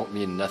things don't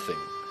mean nothing.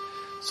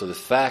 So the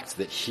fact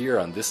that here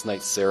on this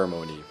night's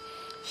ceremony,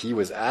 he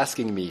was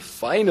asking me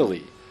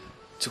finally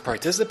to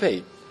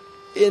participate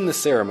in the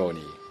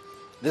ceremony.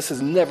 This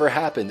has never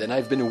happened, and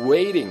I've been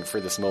waiting for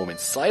this moment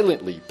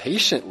silently,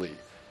 patiently,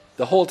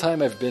 the whole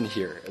time I've been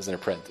here as an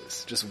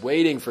apprentice, just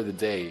waiting for the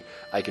day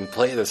I can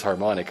play this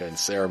harmonica in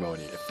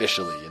ceremony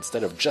officially,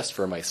 instead of just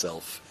for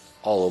myself,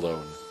 all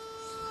alone.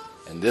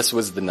 And this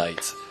was the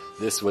night.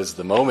 This was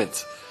the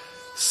moment.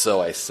 So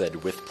I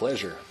said, with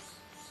pleasure,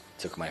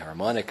 took my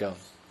harmonica.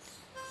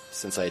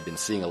 Since I had been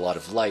seeing a lot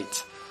of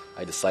light,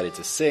 I decided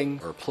to sing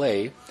or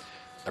play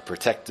a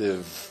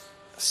protective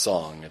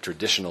song, a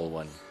traditional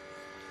one.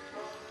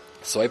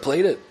 So I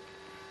played it.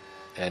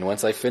 And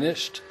once I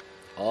finished,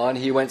 on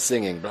he went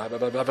singing, blah, blah,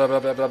 blah, blah, blah,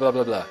 blah, blah, blah,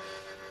 blah, blah.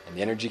 And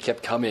the energy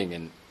kept coming,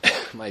 and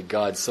my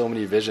God, so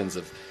many visions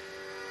of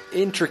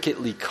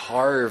intricately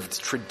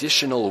carved,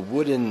 traditional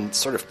wooden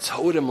sort of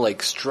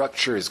totem-like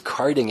structures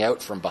carting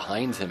out from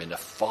behind him into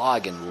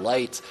fog and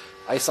light.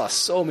 I saw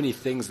so many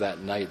things that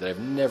night that I've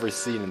never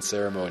seen in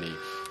ceremony.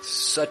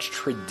 Such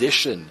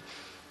tradition,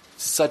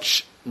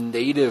 such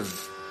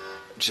native,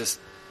 just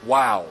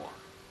wow.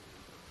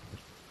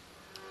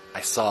 I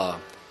I saw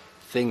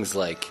things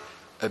like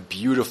a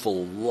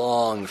beautiful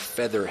long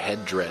feather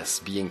headdress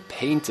being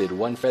painted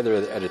one feather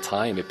at a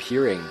time,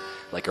 appearing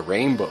like a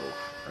rainbow,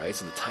 right?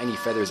 So the tiny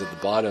feathers at the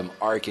bottom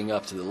arcing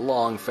up to the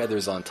long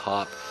feathers on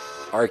top,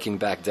 arcing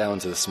back down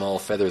to the small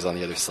feathers on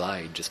the other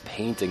side, just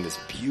painting this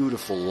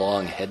beautiful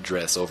long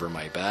headdress over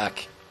my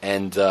back.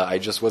 And I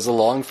just was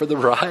along for the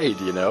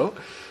ride, you know?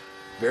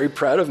 Very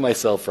proud of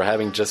myself for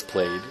having just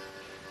played.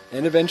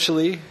 And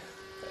eventually,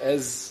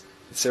 as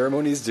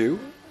ceremonies do,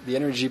 the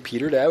energy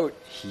petered out.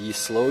 He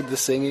slowed the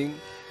singing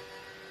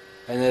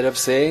and ended up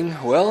saying,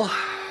 well,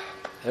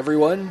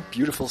 everyone,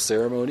 beautiful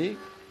ceremony,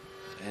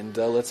 and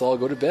let's all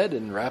go to bed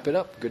and wrap it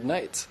up. Good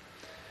night.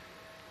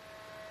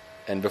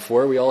 And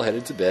before we all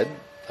headed to bed,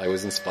 I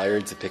was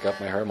inspired to pick up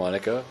my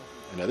harmonica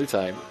another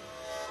time,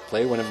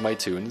 play one of my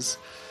tunes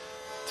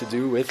to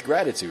do with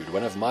gratitude,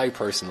 one of my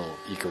personal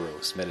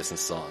Icaros medicine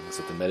songs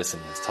that the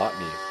medicine has taught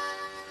me.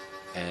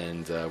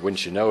 And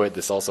wouldn't you know it,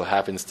 this also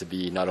happens to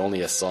be not only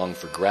a song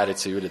for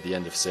gratitude at the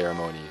end of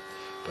ceremony,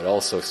 but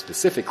also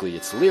specifically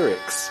its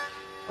lyrics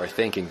are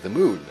thanking the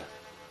moon.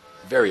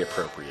 Very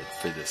appropriate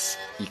for this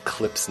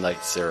eclipse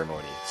night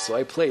ceremony. So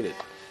I played it.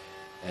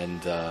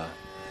 And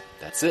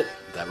that's it.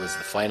 That was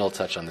the final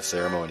touch on the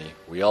ceremony.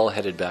 We all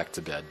headed back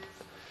to bed.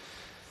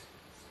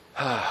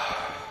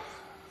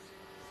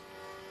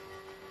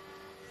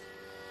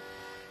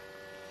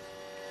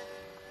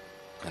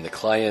 And the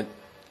client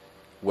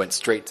went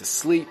straight to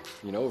sleep,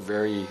 you know,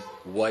 very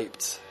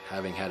wiped,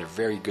 having had a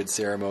very good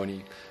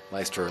ceremony.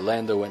 Maestro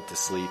Orlando went to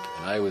sleep,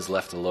 and I was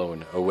left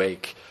alone,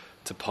 awake,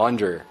 to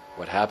ponder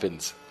what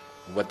happened,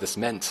 what this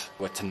meant,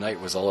 what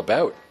tonight was all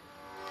about.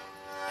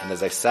 And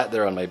as I sat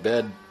there on my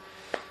bed,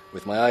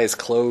 with my eyes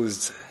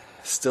closed,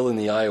 still in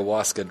the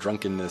ayahuasca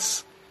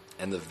drunkenness,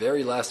 and the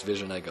very last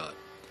vision I got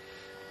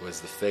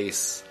was the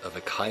face of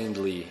a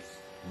kindly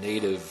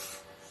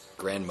native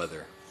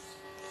grandmother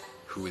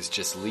who was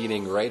just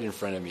leaning right in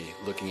front of me,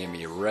 looking at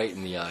me right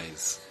in the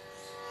eyes.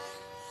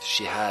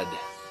 She had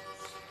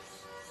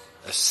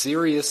a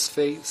serious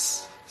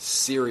face,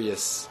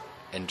 serious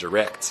and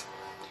direct,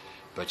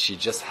 but she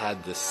just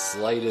had the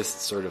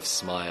slightest sort of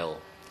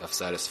smile of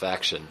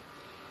satisfaction,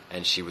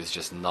 and she was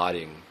just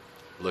nodding,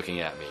 looking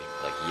at me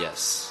like,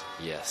 yes,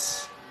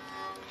 yes.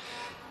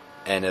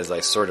 And as I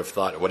sort of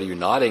thought, what are you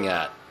nodding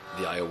at?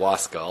 The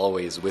ayahuasca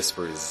always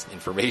whispers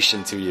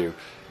information to you,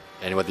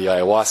 and what the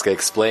ayahuasca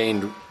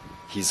explained,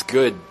 he's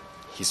good,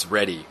 he's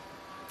ready,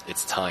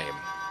 it's time.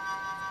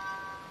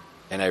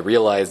 And I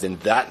realized in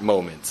that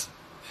moment,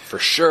 for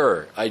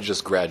sure, I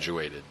just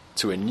graduated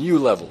to a new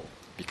level,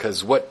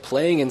 because what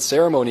playing in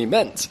ceremony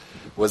meant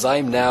was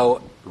I'm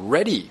now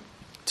ready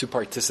to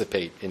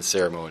participate in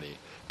ceremony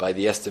by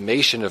the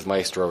estimation of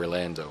Maestro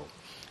Orlando.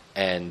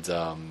 And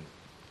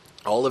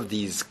all of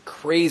these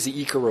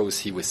crazy Icaros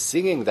he was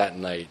singing that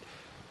night,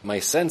 my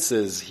sense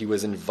is he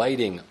was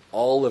inviting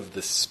all of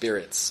the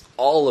spirits,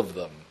 all of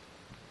them,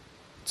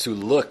 to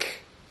look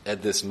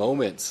at this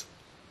moment,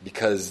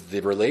 because the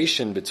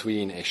relation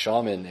between a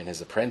shaman and his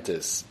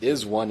apprentice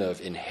is one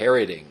of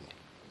inheritance.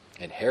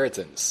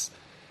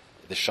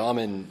 The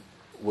shaman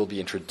will be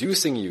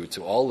introducing you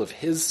to all of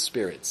his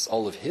spirits,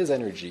 all of his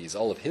energies,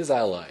 all of his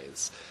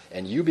allies,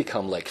 and you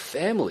become like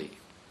family.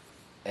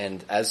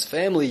 And as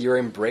family, you're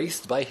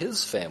embraced by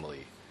his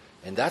family.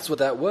 And that's what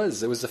that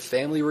was. It was a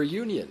family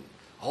reunion.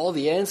 All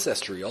the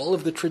ancestry, all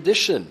of the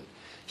tradition.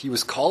 He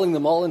was calling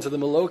them all into the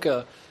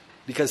Maloka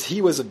because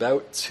he was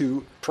about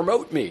to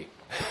promote me.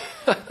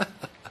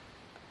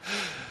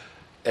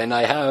 And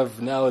I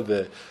have now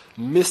the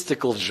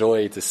mystical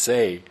joy to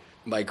say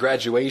my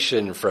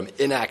graduation from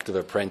inactive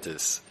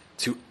apprentice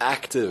to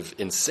active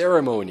in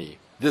ceremony,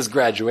 this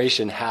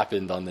graduation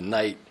happened on the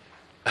night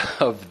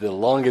of the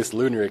longest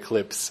lunar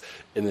eclipse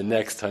in the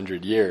next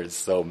 100 years.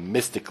 So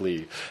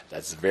mystically,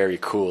 that's very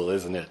cool,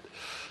 isn't it?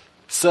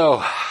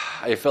 So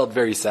I felt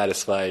very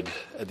satisfied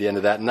at the end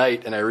of that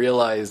night, and I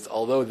realized,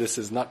 although this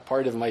is not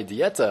part of my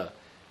Dieta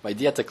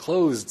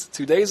closed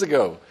 2 days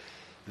ago,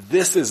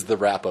 this is the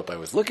wrap-up I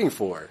was looking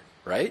for,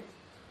 right?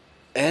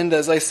 And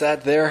as I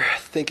sat there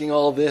thinking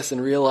all this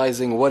and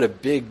realizing what a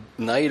big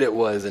night it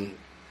was and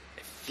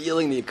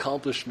feeling the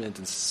accomplishment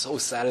and so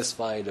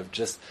satisfied of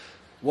just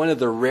one of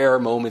the rare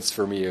moments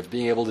for me of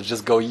being able to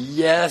just go,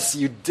 yes,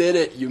 you did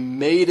it, you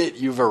made it,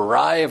 you've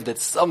arrived at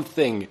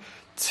something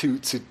to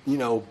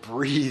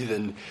breathe,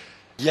 and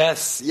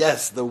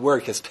yes, the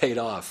work has paid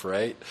off,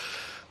 right?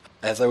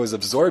 As I was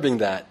absorbing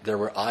that, there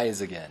were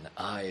eyes again,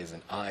 eyes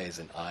and eyes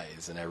and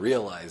eyes, and I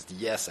realized,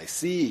 yes, I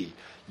see,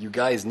 you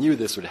guys knew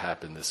this would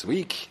happen this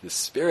week, the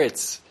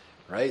spirits,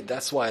 right?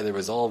 That's why there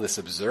was all this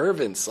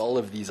observance, all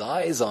of these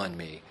eyes on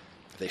me.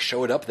 They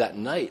showed up that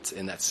night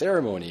in that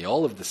ceremony,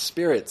 all of the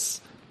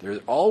spirits. They're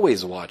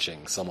always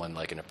watching someone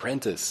like an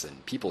apprentice,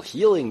 and people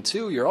healing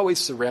too. You're always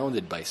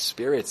surrounded by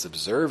spirits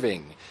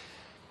observing.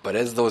 But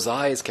as those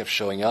eyes kept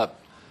showing up,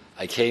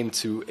 I came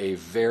to a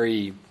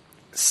very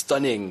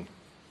stunning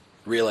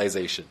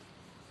realization.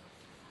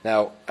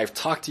 Now, I've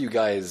talked to you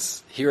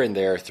guys here and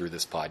there through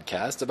this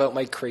podcast about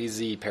my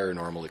crazy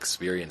paranormal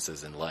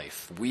experiences in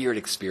life. Weird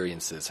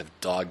experiences have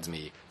dogged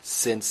me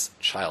since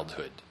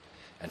childhood.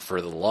 And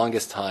for the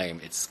longest time,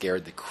 it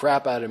scared the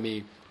crap out of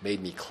me, made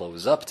me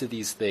close up to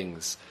these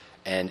things.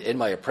 And in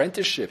my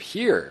apprenticeship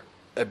here,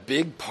 a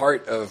big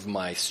part of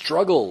my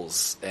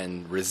struggles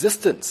and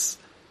resistance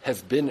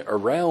have been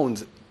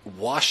around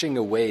washing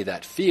away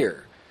that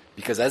fear.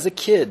 Because as a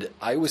kid,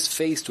 I was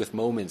faced with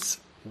moments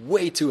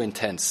way too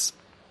intense,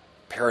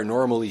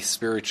 paranormally,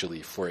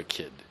 spiritually, for a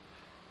kid.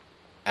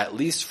 At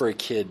least for a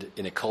kid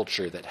in a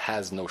culture that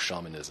has no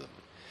shamanism.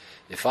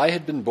 If I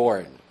had been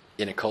born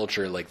in a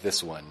culture like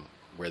this one,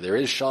 where there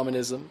is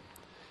shamanism,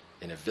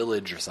 in a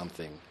village or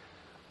something,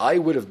 I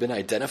would have been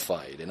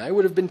identified and I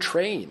would have been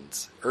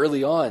trained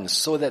early on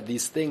so that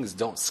these things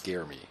don't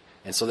scare me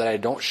and so that I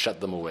don't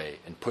shut them away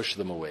and push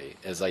them away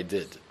as I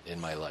did in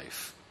my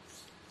life.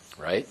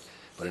 Right?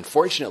 But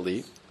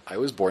unfortunately, I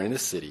was born in a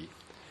city,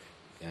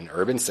 in an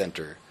urban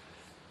center,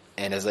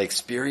 and as I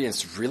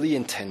experienced really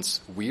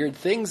intense, weird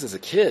things as a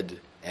kid,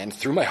 and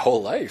through my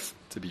whole life,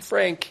 to be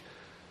frank,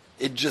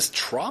 it just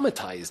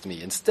traumatized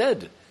me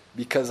instead.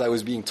 Because I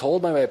was being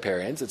told by my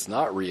parents, it's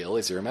not real,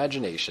 it's your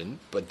imagination,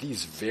 but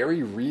these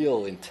very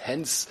real,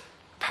 intense,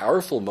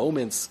 powerful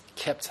moments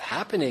kept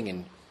happening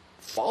and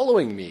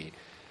following me,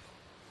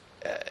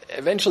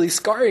 eventually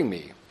scarring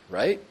me,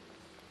 right?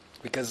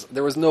 Because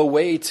there was no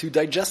way to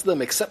digest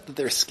them except that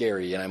they're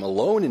scary, and I'm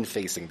alone in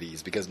facing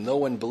these because no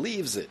one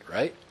believes it,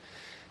 right?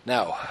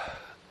 Now,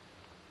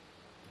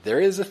 there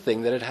is a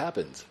thing that had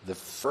happened. The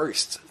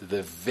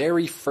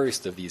very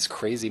first of these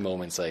crazy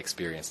moments I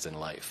experienced in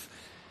life.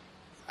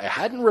 I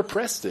hadn't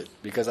repressed it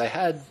because I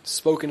had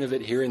spoken of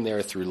it here and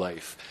there through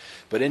life.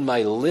 But in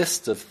my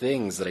list of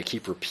things that I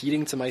keep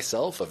repeating to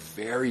myself, of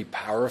very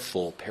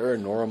powerful,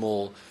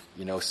 paranormal,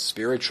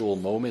 spiritual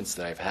moments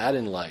that I've had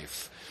in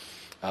life,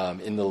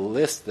 in the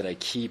list that I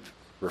keep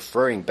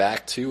referring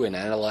back to and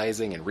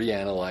analyzing and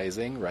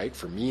reanalyzing, right,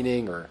 for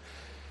meaning or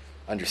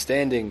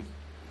understanding,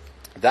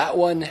 that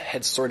one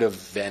had sort of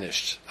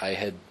vanished. I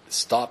had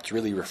stopped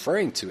really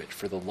referring to it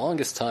for the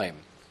longest time.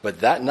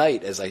 But that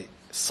night, as I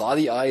saw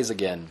the eyes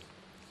again,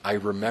 I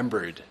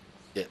remembered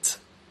it.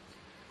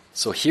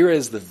 So here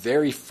is the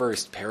very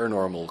first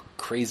paranormal,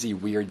 crazy,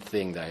 weird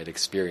thing that I had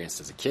experienced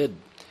as a kid.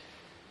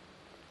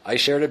 I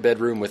shared a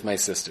bedroom with my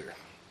sister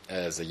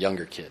as a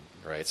younger kid,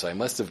 right? So I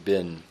must have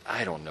been,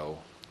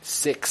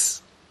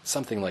 6,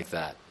 something like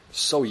that.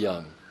 So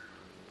young.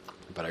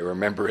 But I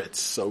remember it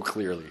so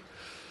clearly.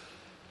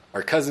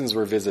 Our cousins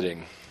were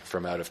visiting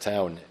from out of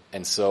town,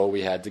 and so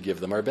we had to give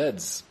them our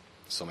beds.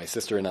 So my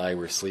sister and I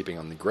were sleeping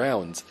on the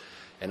ground,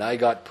 and I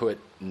got put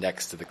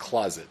next to the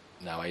closet.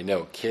 Now I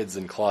know, kids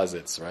in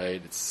closets,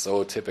 right? It's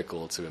so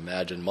typical to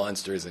imagine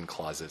monsters in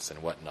closets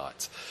and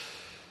whatnot.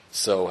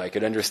 So I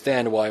could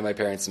understand why my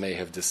parents may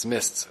have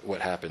dismissed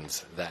what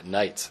happened that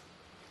night.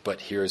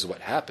 But here's what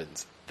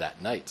happened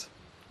that night.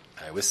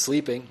 I was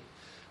sleeping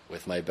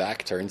with my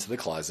back turned to the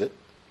closet,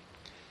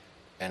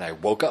 and I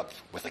woke up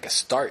with like a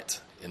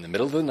start in the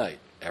middle of the night.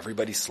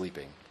 Everybody's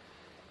sleeping.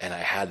 And I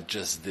had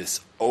just this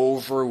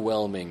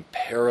overwhelming,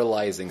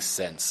 paralyzing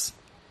sense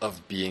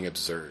of being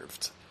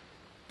observed.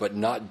 But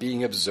not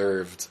being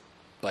observed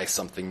by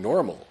something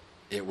normal.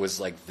 It was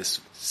like this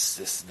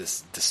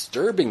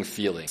disturbing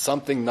feeling.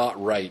 Something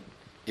not right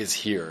is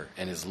here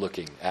and is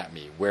looking at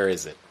me. Where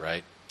is it,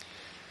 right?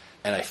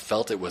 And I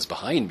felt it was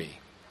behind me.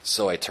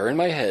 So I turned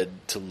my head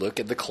to look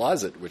at the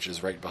closet, which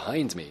is right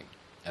behind me.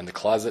 And the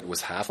closet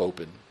was half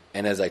open.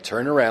 And as I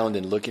turn around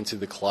and look into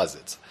the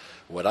closet,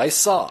 what I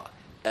saw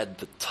at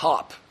the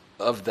top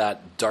of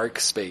that dark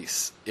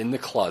space in the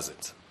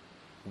closet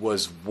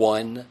was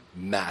one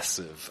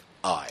massive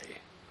eye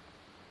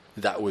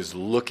that was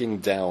looking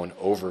down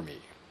over me,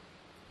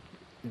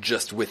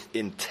 just with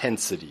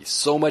intensity,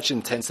 so much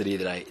intensity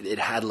that it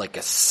had like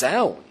a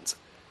sound,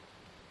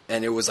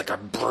 and it was like a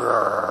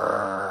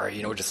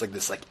brrr, just like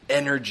this like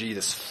energy,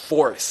 this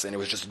force, and it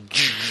was just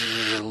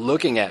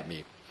looking at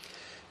me,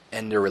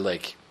 and there were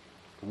like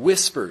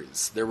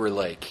whispers, there were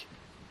like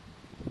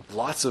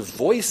lots of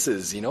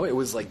voices, it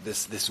was like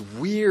this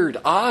weird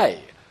eye.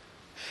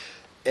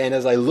 And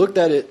as I looked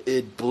at it,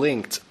 it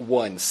blinked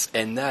once,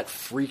 and that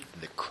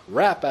freaked the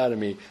crap out of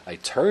me. I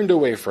turned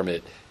away from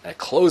it, and I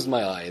closed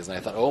my eyes, and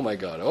I thought, oh my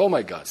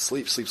God,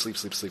 sleep.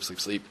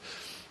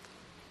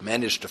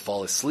 Managed to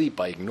fall asleep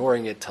by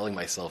ignoring it, telling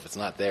myself it's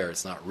not there,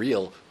 it's not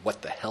real.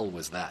 What the hell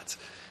was that,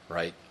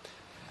 right?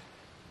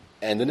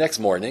 And the next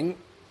morning,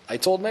 I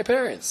told my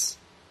parents,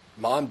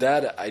 Mom,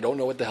 Dad, I don't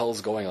know what the hell is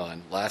going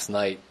on. Last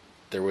night,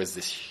 there was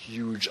this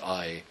huge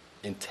eye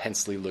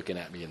intensely looking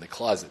at me in the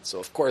closet. So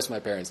of course my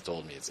parents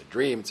told me it's a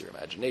dream, it's your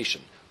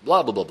imagination,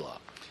 blah, blah, blah, blah.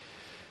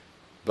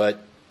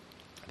 But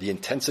the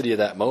intensity of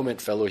that moment,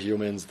 fellow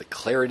humans, the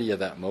clarity of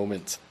that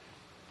moment,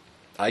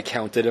 I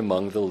counted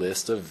among the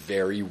list of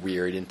very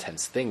weird,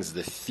 intense things.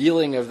 The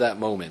feeling of that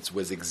moment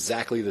was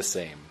exactly the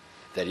same.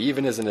 That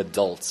even as an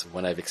adult,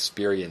 when I've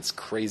experienced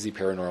crazy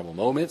paranormal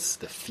moments,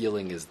 the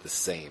feeling is the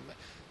same.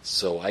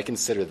 So I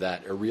consider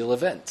that a real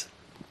event.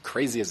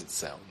 crazy as it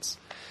sounds.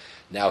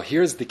 Now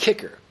here's the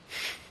kicker.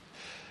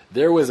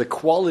 There was a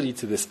quality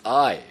to this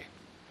eye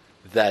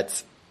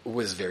that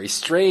was very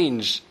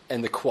strange,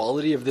 and the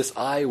quality of this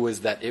eye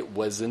was that it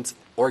wasn't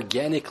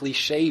organically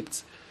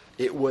shaped.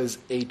 It was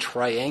a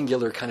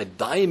triangular kind of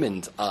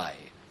diamond eye.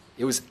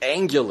 It was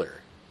angular.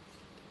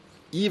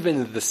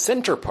 Even the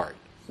center part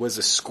was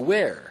a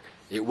square.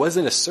 It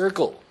wasn't a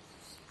circle.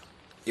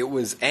 It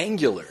was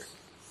angular.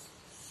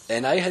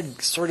 And I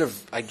had sort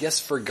of, I guess,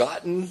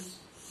 forgotten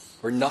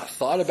or not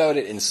thought about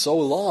it in so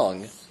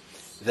long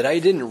that I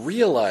didn't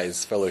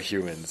realize, fellow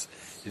humans,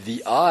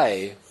 the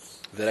eye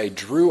that I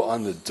drew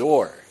on the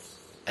door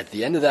at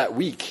the end of that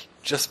week,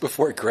 just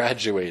before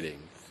graduating,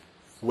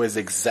 was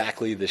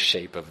exactly the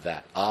shape of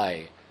that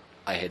eye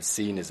I had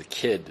seen as a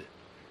kid.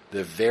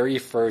 The very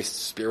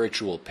first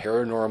spiritual,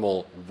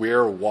 paranormal,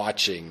 we're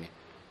watching,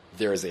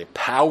 there is a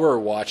power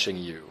watching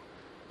you,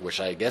 which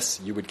I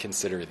guess you would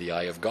consider the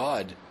eye of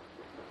God,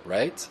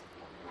 right?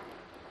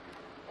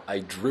 I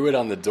drew it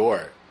on the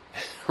door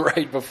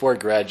right before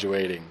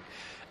graduating.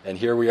 And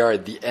here we are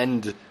at the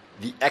end,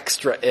 the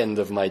extra end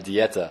of my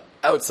Dieta,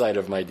 outside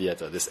of my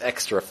Dieta, this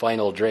extra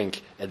final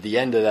drink. At the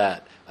end of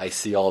that, I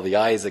see all the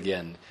eyes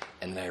again,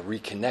 and I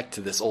reconnect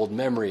to this old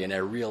memory, and I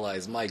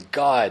realize, my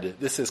God,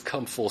 this has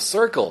come full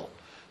circle.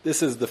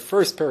 This is the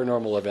first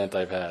paranormal event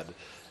I've had.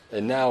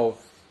 And now,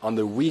 on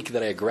the week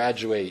that I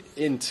graduate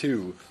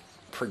into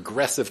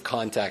progressive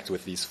contact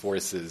with these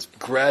forces,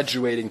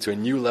 graduating to a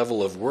new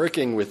level of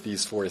working with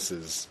these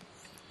forces,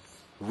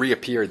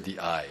 reappeared the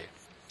eye.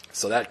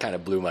 So that kind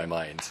of blew my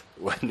mind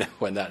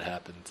when that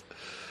happened.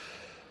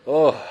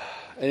 Oh,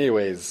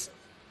 anyways,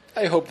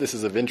 I hope this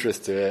is of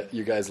interest to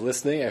you guys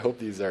listening. I hope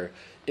these are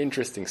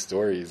interesting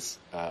stories.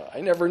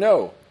 I never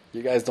know.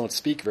 You guys don't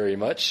speak very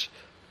much.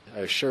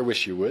 I sure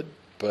wish you would.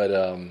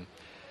 But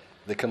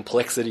the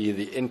complexity,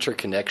 the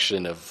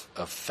interconnection of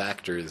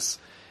factors,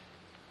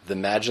 the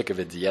magic of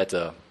a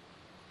Dieta,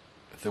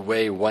 the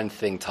way one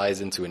thing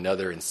ties into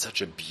another in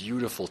such a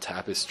beautiful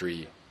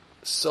tapestry,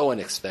 so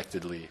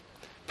unexpectedly.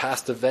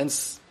 Past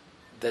events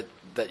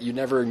that you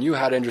never knew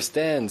how to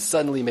understand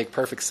suddenly make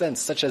perfect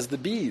sense, such as the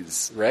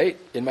bees, right?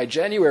 In my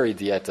January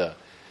Dieta,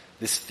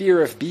 this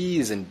fear of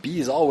bees and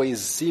bees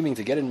always seeming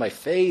to get in my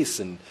face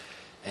and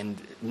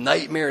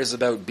nightmares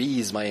about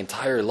bees my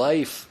entire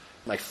life.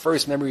 My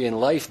first memory in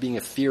life being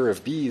a fear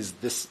of bees,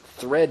 this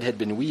thread had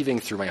been weaving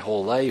through my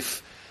whole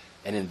life.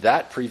 And in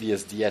that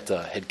previous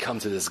Dieta had come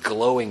to this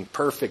glowing,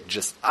 perfect,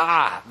 just,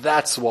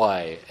 that's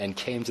why, and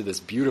came to this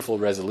beautiful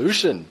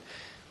resolution.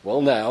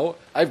 Well, now,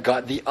 I've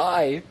got the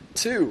eye,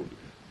 too.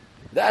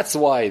 That's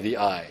why the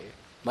eye.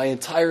 My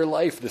entire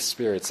life, the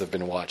spirits have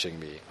been watching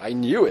me. I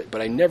knew it, but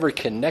I never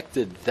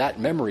connected that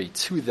memory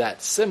to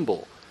that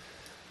symbol.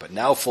 But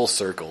now, full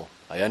circle,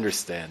 I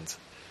understand.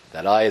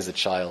 That eye as a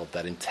child,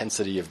 that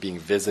intensity of being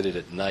visited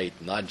at night,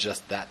 not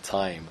just that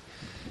time.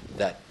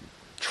 That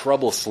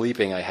trouble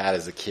sleeping I had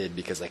as a kid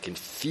because I can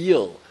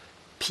feel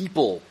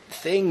people,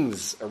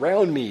 things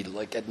around me,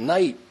 like at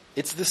night.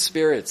 It's the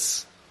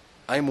spirits.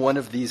 I'm one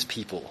of these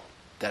people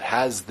that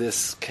has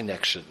this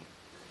connection.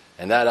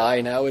 And that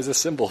eye now is a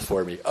symbol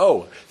for me.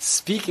 Oh,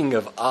 speaking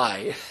of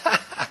eye,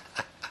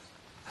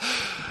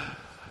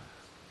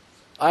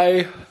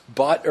 I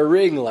bought a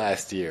ring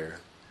last year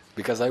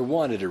because I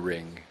wanted a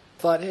ring.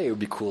 Thought, hey, it would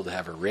be cool to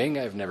have a ring.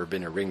 I've never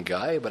been a ring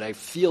guy, but I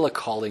feel a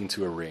calling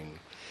to a ring.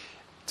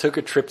 Took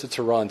a trip to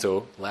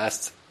Toronto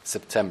last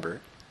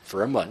September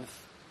for a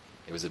month.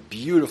 It was a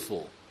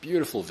beautiful,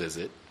 beautiful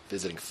visit.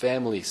 Visiting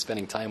family,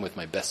 spending time with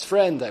my best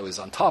friend. I was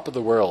on top of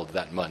the world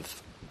that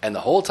month. And the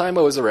whole time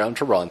I was around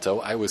Toronto,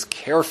 I was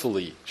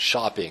carefully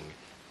shopping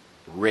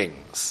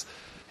rings.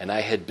 And I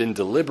had been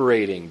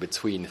deliberating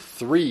between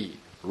 3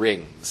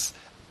 rings.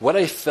 What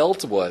I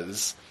felt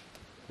was,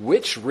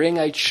 which ring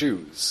I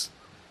choose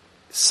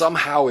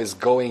somehow is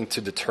going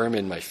to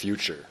determine my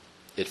future.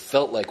 It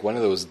felt like one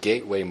of those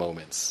gateway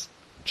moments.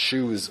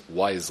 Choose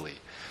wisely.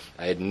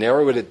 I had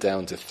narrowed it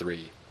down to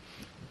 3.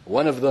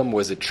 One of them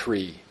was a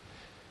tree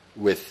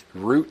with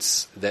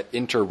roots that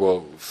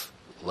interwove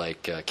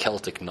like a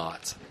Celtic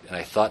knot. And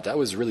I thought that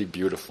was really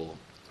beautiful.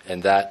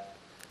 And that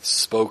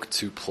spoke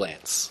to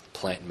plants,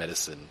 plant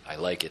medicine. I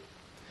like it.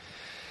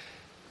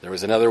 There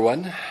was another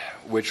one,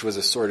 which was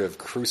a sort of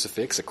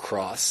crucifix, a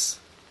cross,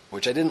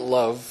 which I didn't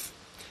love,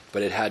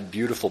 but it had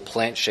beautiful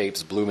plant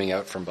shapes blooming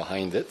out from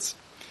behind it.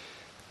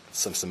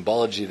 Some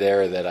symbology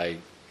there that I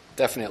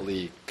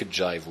definitely could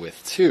jive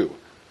with too.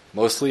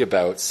 Mostly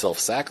about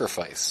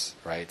self-sacrifice,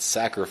 right?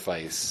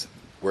 Sacrifice,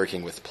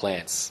 working with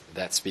plants.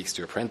 That speaks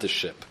to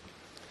apprenticeship.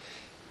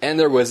 And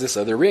there was this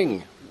other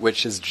ring,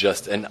 which is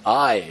just an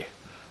eye.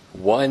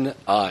 One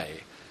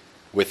eye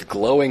with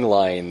glowing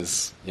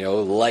lines,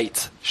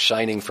 light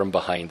shining from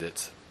behind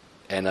it.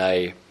 And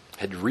I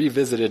had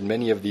revisited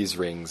many of these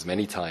rings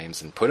many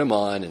times and put them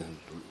on and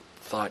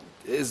thought,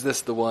 is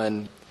this the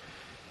one?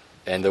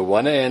 And the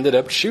one I ended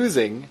up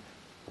choosing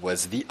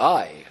was the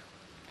eye.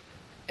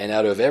 And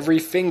out of every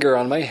finger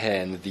on my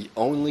hand, the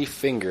only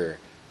finger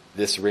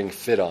this ring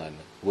fit on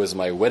was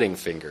my wedding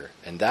finger.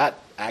 And that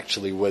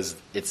actually was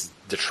its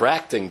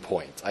detracting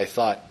point. I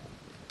thought,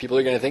 people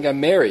are going to think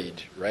I'm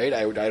married, right?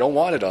 I don't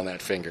want it on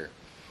that finger.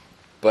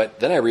 But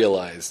then I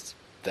realized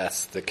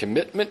that's the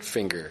commitment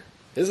finger,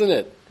 isn't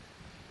it?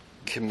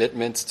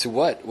 Commitment to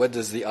what? What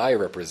does the eye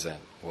represent?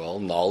 Well,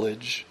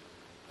 knowledge,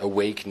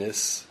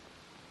 awakeness,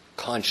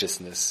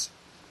 consciousness.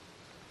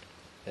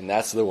 And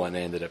that's the one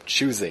I ended up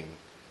choosing.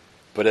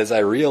 But as I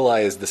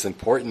realized this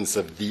importance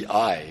of the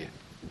eye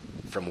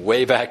from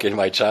way back in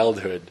my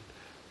childhood,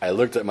 I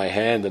looked at my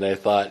hand and I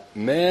thought,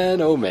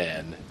 man, oh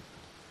man,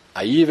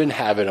 I even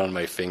have it on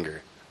my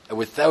finger.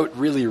 Without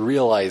really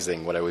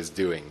realizing what I was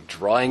doing,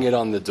 drawing it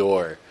on the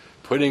door,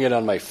 putting it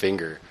on my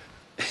finger.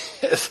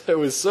 It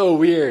was so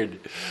weird,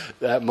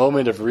 that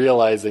moment of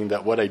realizing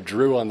that what I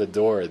drew on the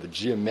door, the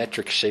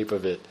geometric shape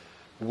of it,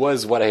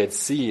 was what I had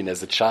seen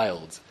as a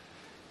child.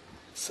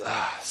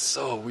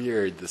 So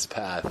weird, this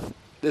path.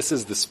 This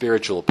is the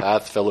spiritual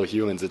path, fellow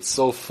humans. It's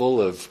so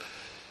full of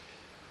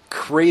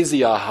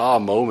crazy aha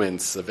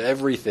moments of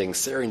everything,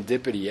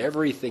 serendipity,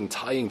 everything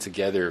tying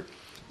together.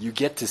 You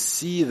get to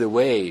see the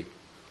way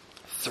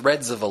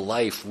threads of a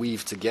life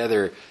weave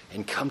together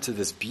and come to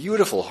this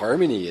beautiful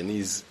harmony in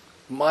these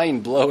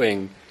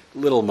mind-blowing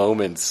little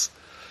moments.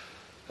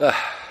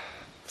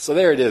 So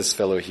there it is,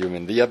 fellow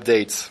human, the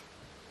update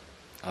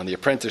on the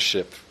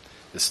apprenticeship,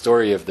 the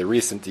story of the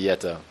recent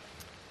Dieta.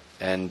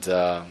 And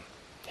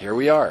here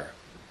we are.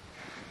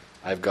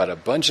 I've got a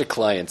bunch of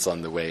clients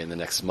on the way in the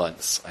next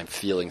months. I'm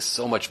feeling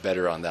so much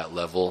better on that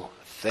level.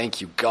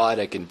 Thank you, God,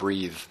 I can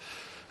breathe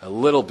a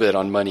little bit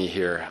on money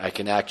here. I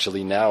can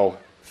actually now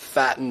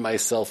fatten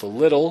myself a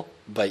little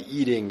by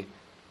eating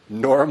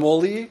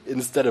normally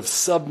instead of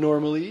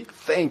subnormally.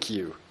 Thank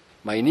you.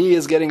 My knee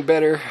is getting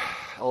better,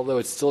 although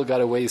it's still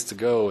got a ways to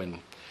go and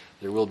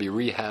there will be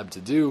rehab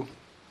to do.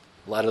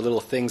 A lot of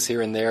little things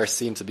here and there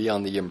seem to be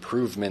on the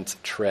improvement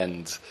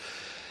trend.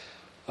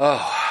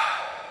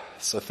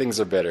 So things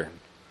are better,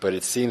 but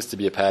it seems to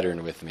be a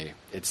pattern with me.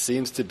 It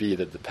seems to be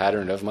that the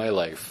pattern of my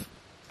life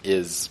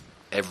is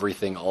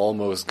everything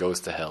almost goes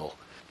to hell.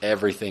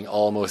 Everything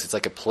almost, it's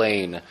like a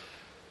plane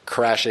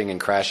crashing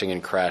and crashing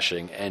and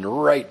crashing,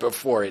 and right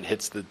before it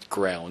hits the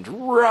ground,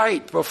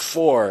 right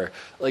before,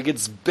 like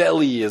its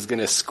belly is going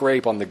to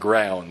scrape on the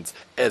ground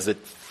as it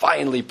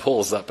finally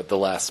pulls up at the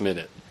last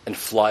minute and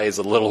flies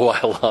a little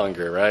while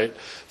longer, right?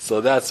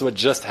 So that's what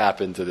just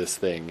happened to this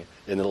thing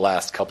in the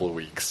last couple of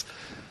weeks.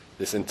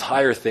 This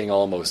entire thing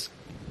almost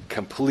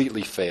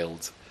completely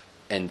failed.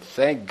 And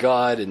thank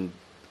God, and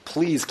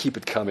please keep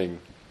it coming,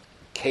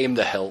 came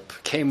the help,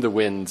 came the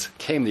wind,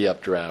 came the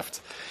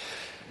updraft.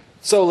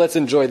 So let's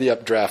enjoy the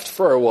updraft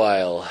for a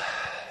while.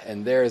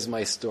 And there's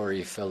my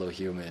story, fellow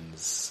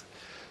humans.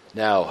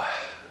 Now,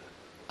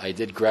 I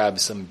did grab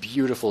some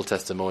beautiful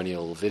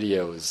testimonial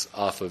videos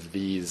off of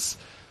these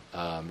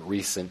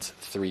recent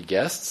 3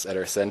 guests at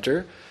our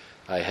center.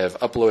 I have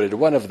uploaded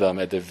one of them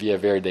at the Via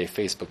Verde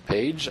Facebook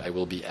page. I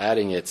will be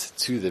adding it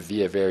to the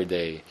Via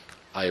Verde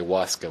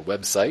Ayahuasca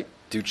website.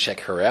 Do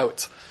check her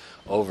out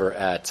over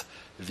at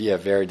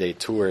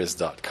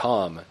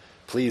viaverdetours.com.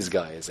 Please,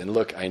 guys. And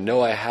look, I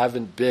know I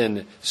haven't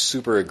been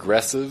super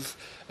aggressive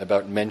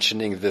about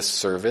mentioning this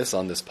service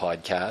on this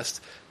podcast,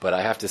 but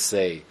I have to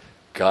say,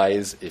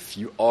 guys, if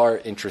you are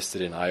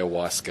interested in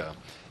ayahuasca,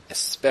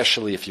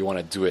 especially if you want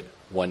to do it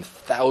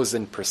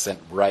 1000%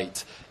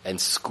 right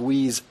and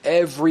squeeze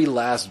every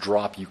last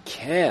drop you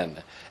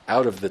can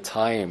out of the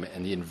time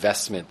and the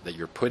investment that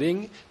you're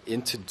putting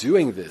into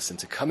doing this,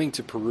 into coming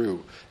to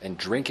Peru and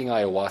drinking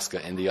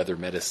ayahuasca and the other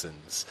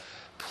medicines,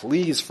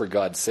 please, for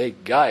God's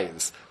sake,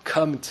 guys,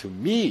 come to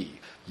me.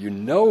 You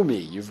know me.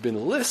 You've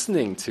been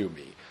listening to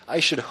me. I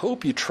should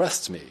hope you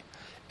trust me.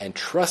 And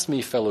trust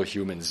me, fellow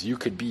humans, you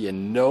could be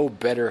in no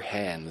better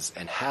hands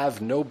and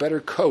have no better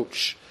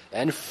coach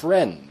and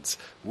friends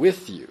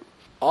with you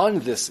on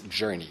this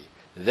journey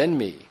than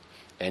me.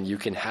 And you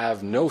can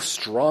have no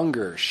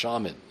stronger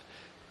shaman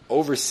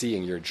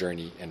overseeing your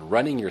journey and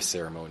running your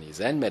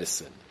ceremonies and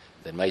medicine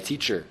than my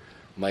teacher,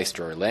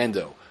 Maestro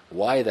Orlando.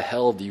 Why the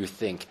hell do you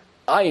think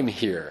I'm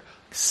here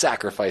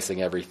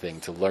sacrificing everything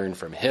to learn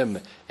from him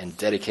and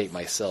dedicate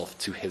myself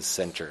to his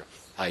center?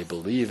 I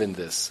believe in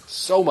this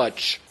so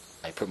much.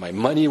 I put my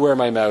money where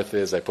my mouth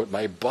is. I put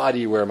my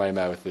body where my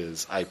mouth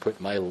is. I put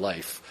my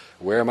life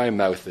where my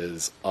mouth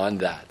is on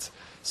that.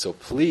 So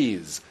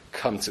please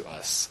come to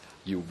us.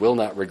 You will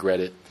not regret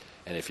it.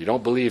 And if you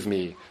don't believe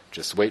me,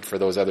 just wait for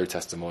those other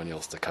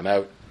testimonials to come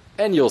out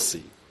and you'll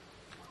see.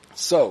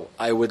 So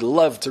I would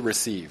love to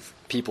receive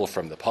people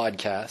from the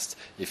podcast.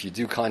 If you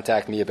do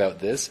contact me about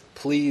this,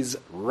 please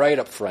right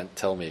up front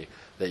tell me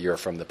that you're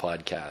from the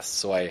podcast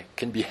so I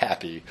can be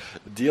happy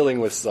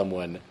dealing with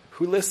someone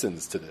who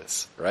listens to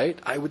this, right?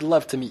 I would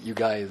love to meet you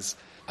guys.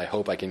 I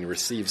hope I can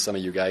receive some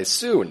of you guys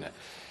soon.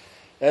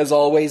 As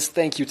always,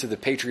 thank you to the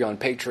Patreon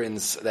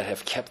patrons that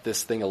have kept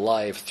this thing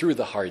alive through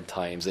the hard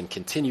times and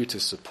continue to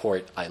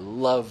support. I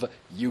love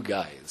you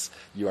guys.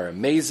 You are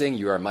amazing.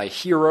 You are my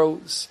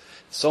heroes.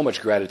 So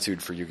much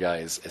gratitude for you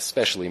guys,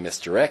 especially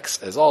Mr.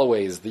 X, as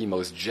always, the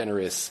most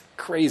generous,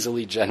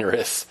 crazily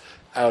generous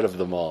out of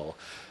them all.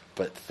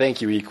 But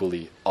thank you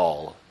equally,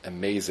 all.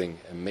 Amazing,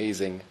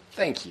 amazing.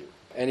 Thank you.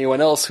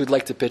 Anyone else who'd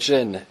like to pitch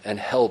in and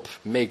help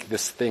make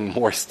this thing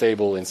more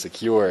stable and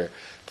secure,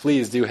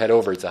 please do head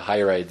over to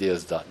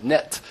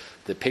higherideas.net.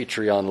 The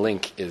Patreon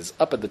link is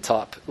up at the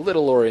top,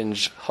 little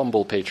orange,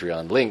 humble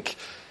Patreon link.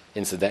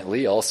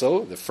 Incidentally,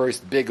 also, the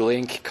first big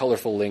link,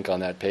 colorful link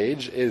on that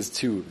page is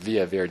to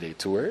Via Verde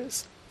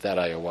Tours, that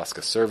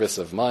ayahuasca service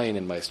of mine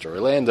and Maestro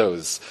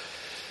Orlando's.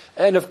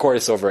 And of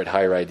course, over at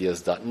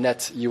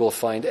higherideas.net, you will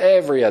find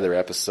every other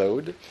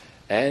episode,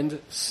 and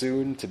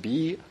soon to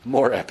be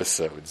more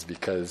episodes,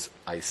 because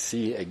I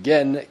see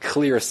again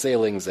clear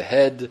sailings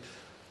ahead.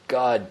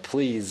 God,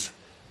 please,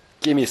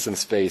 give me some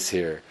space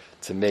here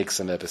to make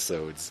some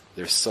episodes.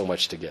 There's so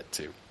much to get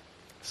to.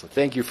 So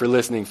thank you for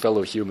listening,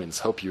 fellow humans.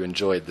 Hope you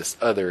enjoyed this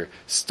other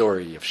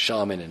story of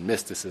shaman and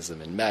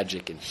mysticism and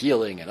magic and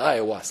healing and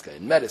ayahuasca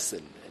and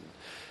medicine. And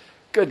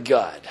good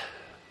God.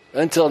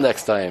 Until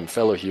next time,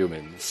 fellow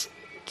humans,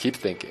 keep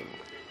thinking.